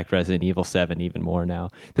respect Resident Evil 7 even more now.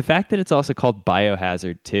 The fact that it's also called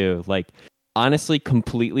Biohazard too, like, honestly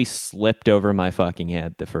completely slipped over my fucking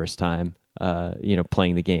head the first time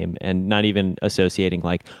playing the game, and not even associating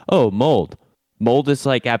like, oh, mold. Mold is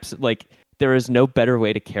like there is no better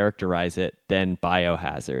way to characterize it than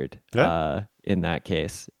biohazard in that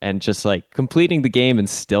case. And just like completing the game and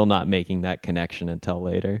still not making that connection until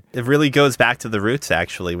later. It really goes back to the roots,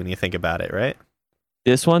 actually, when you think about it, right?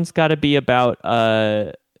 This one's got to be about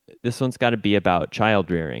child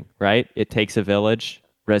rearing, right? It takes a village,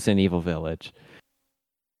 Resident Evil Village.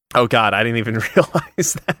 Oh God, I didn't even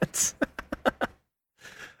realize that.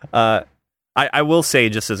 I will say,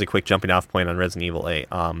 just as a quick jumping off point on Resident Evil 8,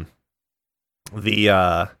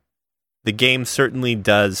 the game certainly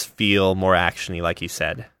does feel more actiony, like you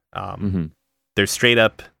said. There's straight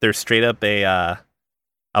up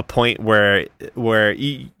a point where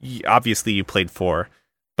obviously you played 4,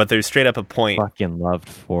 but there's straight up a point. Fucking loved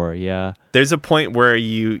 4, yeah. There's a point where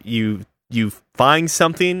you find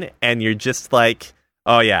something and you're just like,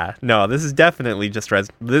 oh yeah, no, this is definitely just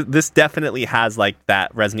this definitely has like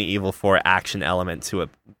that Resident Evil 4 action element to it.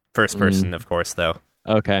 First person, of course, though.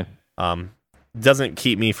 Okay. Doesn't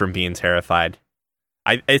keep me from being terrified.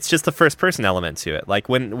 It's just the first person element to it. Like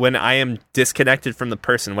when I am disconnected from the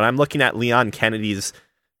person, when I'm looking at Leon Kennedy's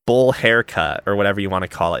bull haircut or whatever you want to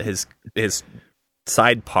call it, his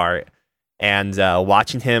side part, and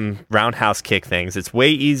watching him roundhouse kick things, it's way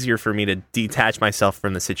easier for me to detach myself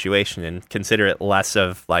from the situation and consider it less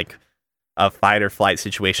of like a fight or flight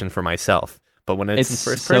situation for myself. But when it's in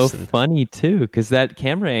first person, it's so funny too, because that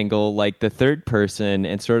camera angle, like the third person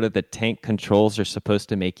and sort of the tank controls, are supposed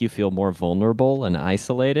to make you feel more vulnerable and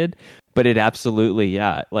isolated. But it absolutely,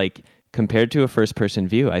 yeah, like compared to a first person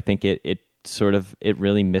view, I think it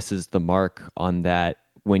really misses the mark on that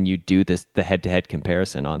when you do the head to head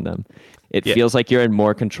comparison on them. It feels like you're in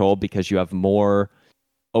more control because you have more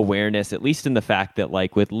awareness, at least in the fact that,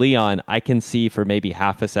 like with Leon, I can see for maybe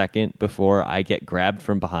half a second before I get grabbed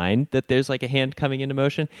from behind that there's like a hand coming into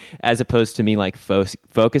motion, as opposed to me like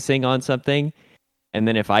focusing on something, and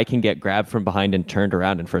then if I can get grabbed from behind and turned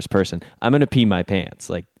around in first person, I'm gonna pee my pants.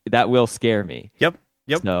 Like that will scare me. Yep.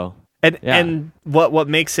 So and what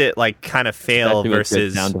makes it like kind of fail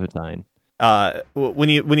versus sound of a time. When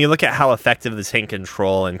you look at how effective the tank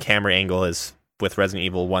control and camera angle is with Resident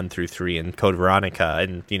Evil 1 through 3 and Code Veronica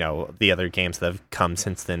and, you know, the other games that have come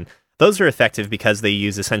since then, those are effective because they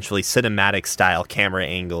use essentially cinematic style camera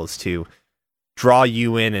angles to draw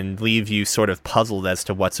you in and leave you sort of puzzled as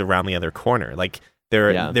to what's around the other corner. Like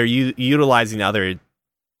they're utilizing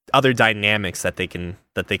other dynamics that they can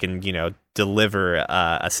you know, deliver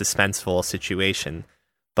a suspenseful situation,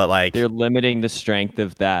 but like they're limiting the strength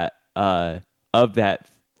of that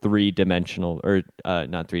three-dimensional or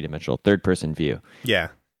not three-dimensional third-person view. Yeah,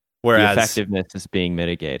 whereas the effectiveness is being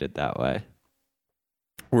mitigated that way.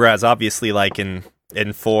 Whereas obviously, like in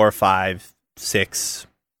 4, 5, 6,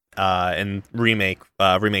 and remake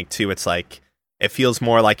 2, it's like it feels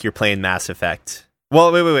more like you're playing Mass Effect.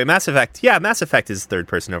 Well, wait, Mass Effect. Yeah, Mass Effect is third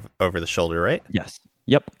person over the shoulder, right? Yes.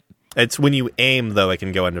 Yep. It's when you aim, though, it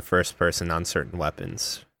can go into first person on certain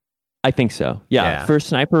weapons. I think so. Yeah, for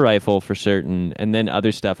sniper rifle for certain, and then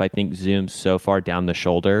other stuff I think zooms so far down the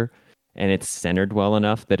shoulder and it's centered well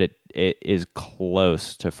enough that it is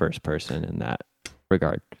close to first person in that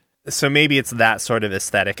regard. So maybe it's that sort of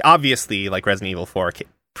aesthetic. Obviously, like Resident Evil 4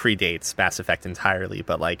 predates Mass Effect entirely,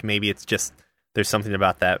 but like maybe it's just there's something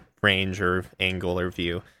about that range or angle or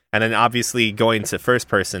view. And then obviously going to first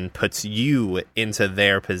person puts you into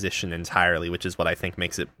their position entirely, which is what I think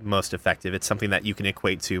makes it most effective. It's something that you can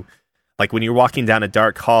equate to, like when you're walking down a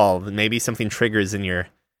dark hall, maybe something triggers in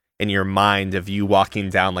your mind of you walking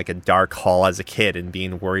down like a dark hall as a kid and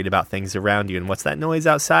being worried about things around you. And what's that noise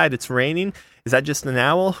outside? It's raining. Is that just an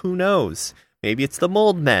owl? Who knows? Maybe it's the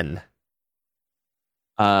mold men.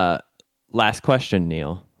 Last question,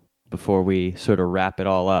 Neil, before we sort of wrap it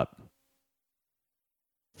all up.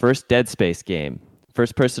 First Dead Space game,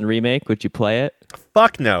 first person remake, would you play it?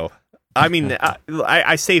 Fuck no. I mean,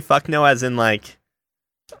 I say fuck no as in like,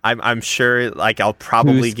 I'm sure like I'll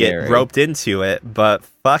probably get roped into it, but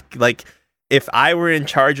fuck, like if I were in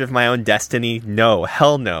charge of my own destiny, no,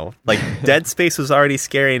 hell no. Like Dead Space was already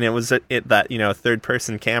scary, and it was that, you know, third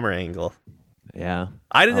person camera angle. Yeah.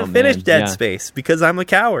 I didn't finish Dead Space because I'm a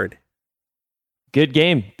coward. Good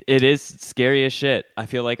game. It is scary as shit. I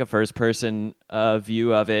feel like a first person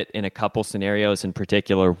view of it in a couple scenarios in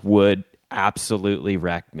particular would absolutely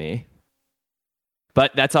wreck me.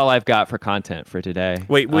 But that's all I've got for content for today.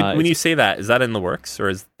 Wait, when you say that, is that in the works or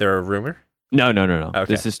is there a rumor? No. Okay.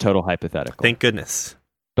 This is total hypothetical. Thank goodness.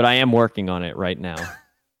 But I am working on it right now.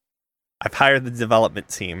 I've hired the development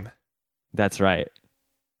team. That's right.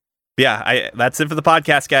 Yeah, that's it for the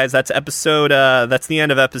podcast, guys. That's that's the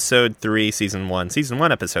end of episode 3, season 1. Season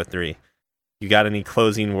 1, episode 3. You got any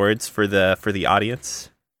closing words for the audience?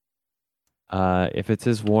 If it's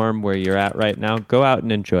as warm where you're at right now, go out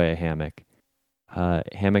and enjoy a hammock.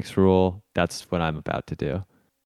 Hammocks rule. That's what I'm about to do.